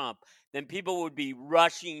Donald Trump, then people would be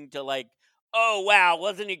rushing to oh, wow,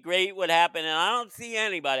 wasn't it great what happened? And I don't see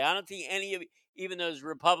anybody. I don't see any of even those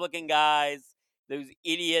Republican guys, those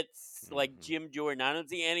idiots like Jim Jordan. I don't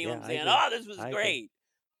see anyone saying, oh, this was great.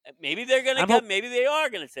 Maybe they're going to maybe they are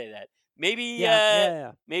going to say that. Maybe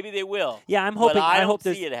maybe they will. Yeah, I'm hoping. But I hope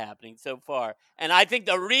don't see it happening so far. And I think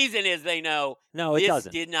the reason is they know this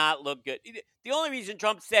did not look good. The only reason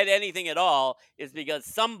Trump said anything at all is because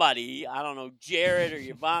somebody, I don't know, Jared or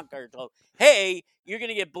Ivanka, told, hey, you're going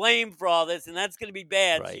to get blamed for all this, and that's going to be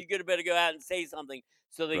bad. Right. So you better go out and say something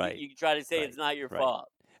so that you can try to say it's not your fault.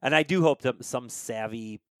 And I do hope that some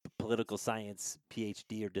savvy political science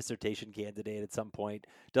PhD or dissertation candidate at some point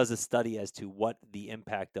does a study as to what the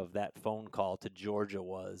impact of that phone call to Georgia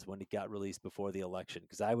was when it got released before the election,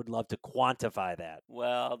 because I would love to quantify that.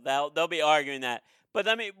 Well, they'll be arguing that. But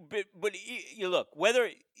I mean, but you look, whether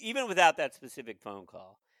even without that specific phone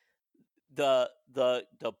call, the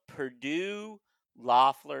Perdue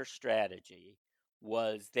Loeffler strategy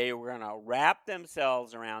was they were going to wrap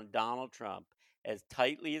themselves around Donald Trump as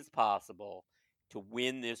tightly as possible to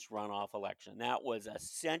win this runoff election. That was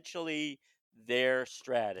essentially their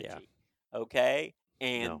strategy. Okay?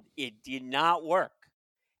 And it did not work.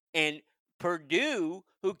 And Perdue,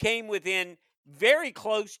 who came within very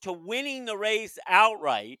close to winning the race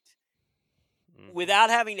outright without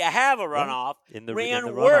having to have a runoff,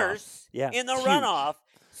 ran worse in the runoff.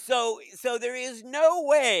 So there is no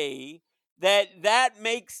way that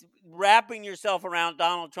makes wrapping yourself around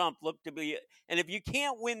Donald Trump look to be. And if you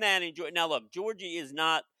can't win that in Georgia, now look, Georgia is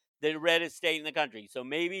not the reddest state in the country. So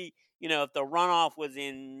maybe, if the runoff was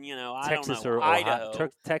in, Texas or Idaho,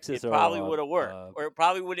 Texas, it probably would have worked, or it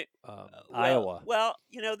probably wouldn't. Iowa. Well,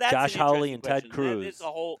 that's Josh Hawley and question. Ted Cruz. It's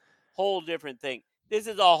a whole different thing. This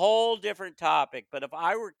is a whole different topic. But if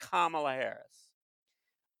I were Kamala Harris,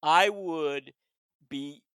 I would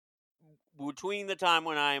be, between the time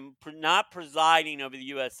when I'm not presiding over the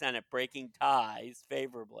U.S. Senate, breaking ties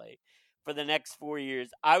favorably for the next 4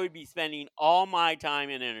 years, I would be spending all my time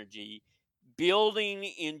and energy building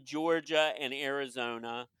in Georgia and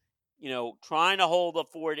Arizona, trying to hold the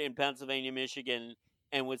fort in Pennsylvania, Michigan,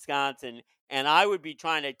 and Wisconsin. And I would be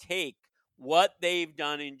trying to take what they've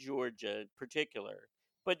done in Georgia in particular.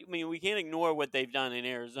 But, we can't ignore what they've done in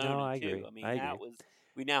Arizona, no, I too. agree.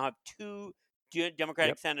 We now have 2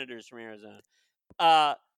 Democratic senators from Arizona.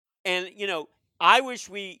 And, I wish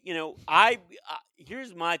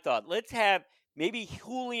here's my thought. Let's have, maybe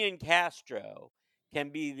Julian Castro can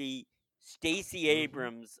be the Stacey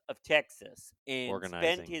Abrams of Texas and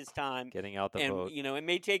spend his time getting out the vote. It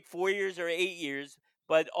may take 4 years or 8 years,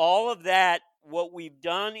 but all of that, what we've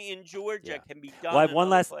done in Georgia, can be done. Well, I have one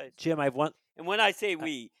last, place. Jim. I have one. And when I say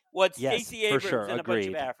we, Stacey Abrams and a bunch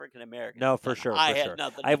of African Americans. No, for sure. I had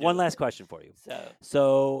nothing. I have one last question for you.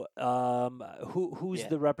 So who's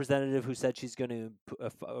the representative who said she's going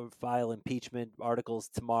to file impeachment articles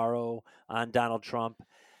tomorrow on Donald Trump?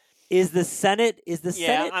 Is the Senate?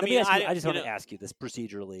 Senate? I just want to ask you this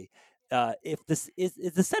procedurally. If this is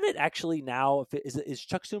the Senate actually now? Is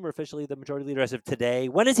Chuck Schumer officially the majority leader as of today?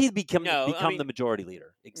 When does he become the majority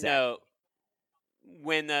leader? Exactly. No.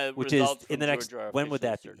 When the which results is in the next. When would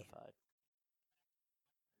that certified?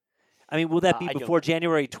 be? Will that be before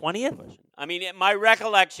January 20th? My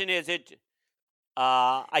recollection is it.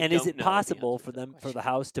 Is it possible for the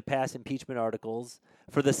House to pass impeachment articles,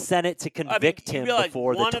 for the Senate to convict him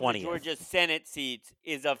before the 20th? One of the Georgia Senate seats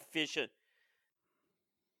is official.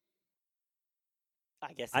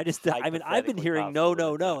 I guess. I've been hearing no,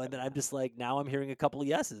 and then I'm just like, now I'm hearing a couple of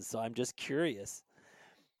yeses, so I'm just curious.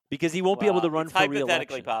 Because he won't be able to run for re-election.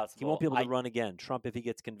 Hypothetically possible. He won't be able to run again. Trump, if he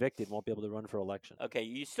gets convicted, won't be able to run for election. Okay,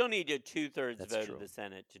 you still need a 2/3 vote true. of the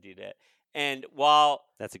Senate to do that. And while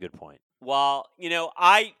that's a good point. While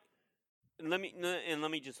let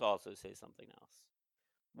me just also say something else.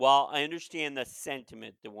 While I understand the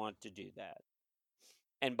sentiment to want to do that,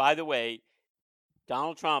 and by the way,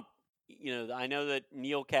 Donald Trump, I know that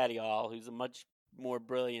Neil Katyal, who's a much more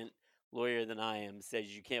brilliant lawyer than I am, says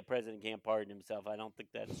president can't pardon himself. I don't think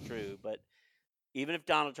that's true. But even if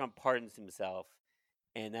Donald Trump pardons himself,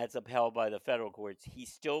 and that's upheld by the federal courts, he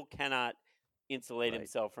still cannot insulate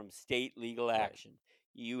himself from state legal action.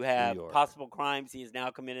 You have possible crimes he has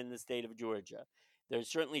now committed in the state of Georgia. There's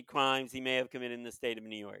certainly crimes he may have committed in the state of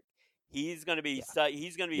New York. He's going to be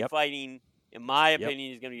fighting. In my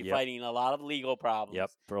opinion, he's going to be fighting a lot of legal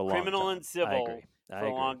problems, for a long criminal time. and civil, I for agree.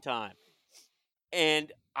 a long time.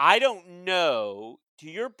 And I don't know, to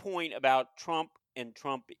your point about Trump and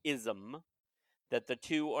Trumpism, that the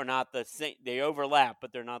two are not the same. They overlap,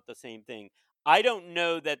 but they're not the same thing. I don't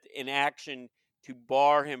know that an action to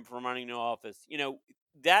bar him from running to office,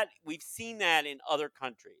 that we've seen that in other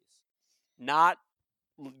countries, not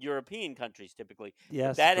European countries typically.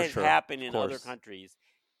 Yes, that has sure. happened in other countries,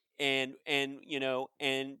 and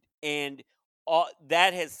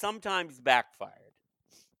that has sometimes backfired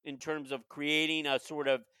in terms of creating a sort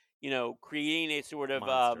of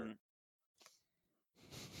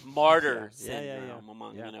martyr syndrome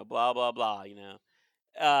among blah blah blah.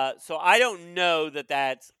 So I don't know that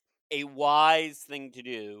that's a wise thing to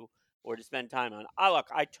do or to spend time on.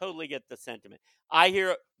 I totally get the sentiment. I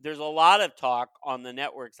hear there's a lot of talk on the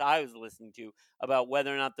networks I was listening to about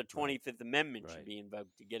whether or not the 25th Amendment should be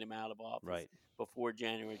invoked to get him out of office before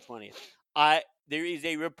January 20th. There is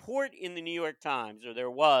a report in the New York Times, or there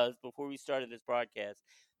was before we started this broadcast,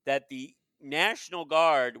 that the National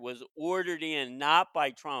Guard was ordered in not by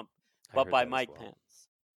Trump, but by Mike Pence.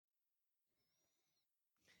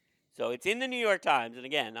 So it's in the New York Times, and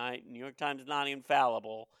again, New York Times is not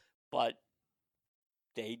infallible, but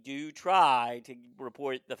they do try to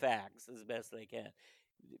report the facts as best they can.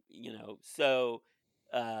 So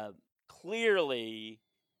clearly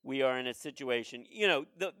we are in a situation.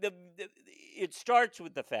 It starts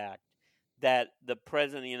with the fact that the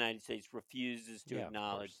president of the United States refuses to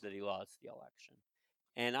acknowledge that he lost the election.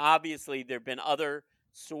 And obviously there have been other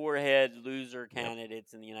sorehead loser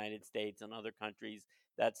candidates in the United States and other countries.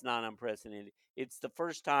 That's not unprecedented. It's the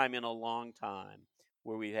first time in a long time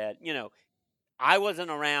where we've had, I wasn't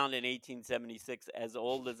around in 1876. As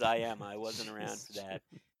old as I am, I wasn't around for that.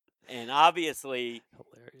 And obviously,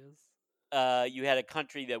 hilarious. You had a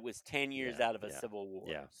country that was 10 years out of a civil war.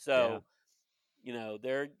 Yeah. So,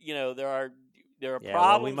 there are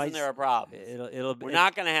problems and there are problems. We're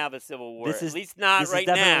not going to have a civil war. At least not right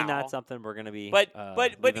now. This is definitely not something we're going to be. But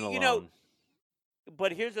alone.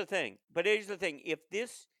 But here's the thing. If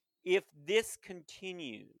this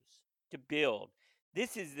continues to build,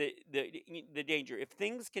 this is the danger. If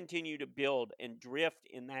things continue to build and drift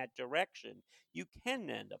in that direction, you can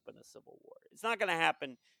end up in a civil war. It's not going to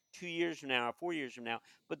happen 2 years from now or 4 years from now.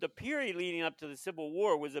 But the period leading up to the Civil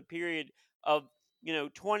War was a period of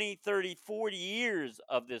 20, 30, 40 years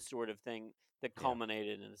of this sort of thing that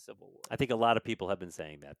culminated in a civil war. I think a lot of people have been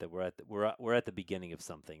saying that we're at the beginning of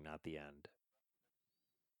something, not the end.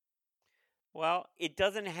 Well, it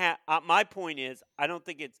doesn't have. My point is, I don't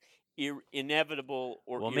think it's inevitable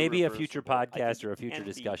or. Well, maybe a future podcast or a future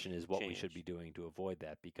discussion is what we should be doing to avoid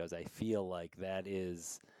that, because I feel like that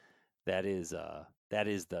is the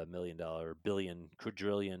 $1 million, billion,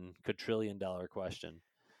 quadrillion dollar question.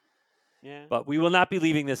 Yeah. But we will not be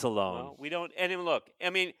leaving this alone. Well, we don't. And look,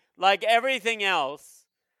 I mean, like everything else,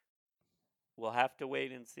 we'll have to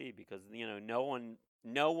wait and see, because no one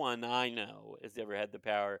I know has ever had the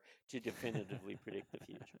power to definitively predict the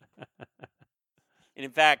future. And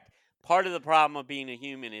in fact, part of the problem of being a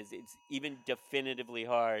human is it's even definitively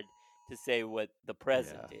hard to say what the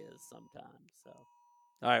present is sometimes. So,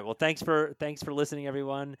 all right. Well, thanks for listening,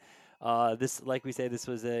 everyone. This, like we say, this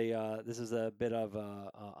was a bit of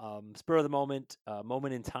a spur of the moment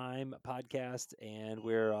in time podcast, and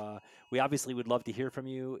we obviously would love to hear from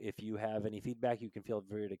you. If you have any feedback, you can feel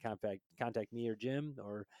free to contact me or Jim,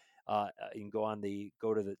 or you can go to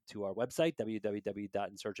our website,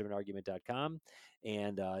 www.insearchofanargument.com,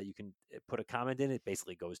 and you can put a comment in. It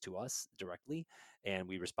basically goes to us directly, and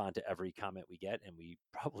we respond to every comment we get, and we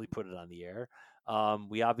probably put it on the air.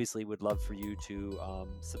 We obviously would love for you to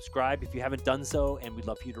subscribe if you haven't done so, and we'd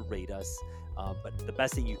love for you to rate us. But the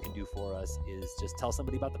best thing you can do for us is just tell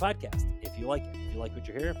somebody about the podcast if you like it, if you like what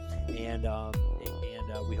you hear, and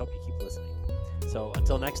we hope you keep listening. So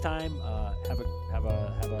until next time, have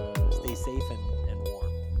a stay safe and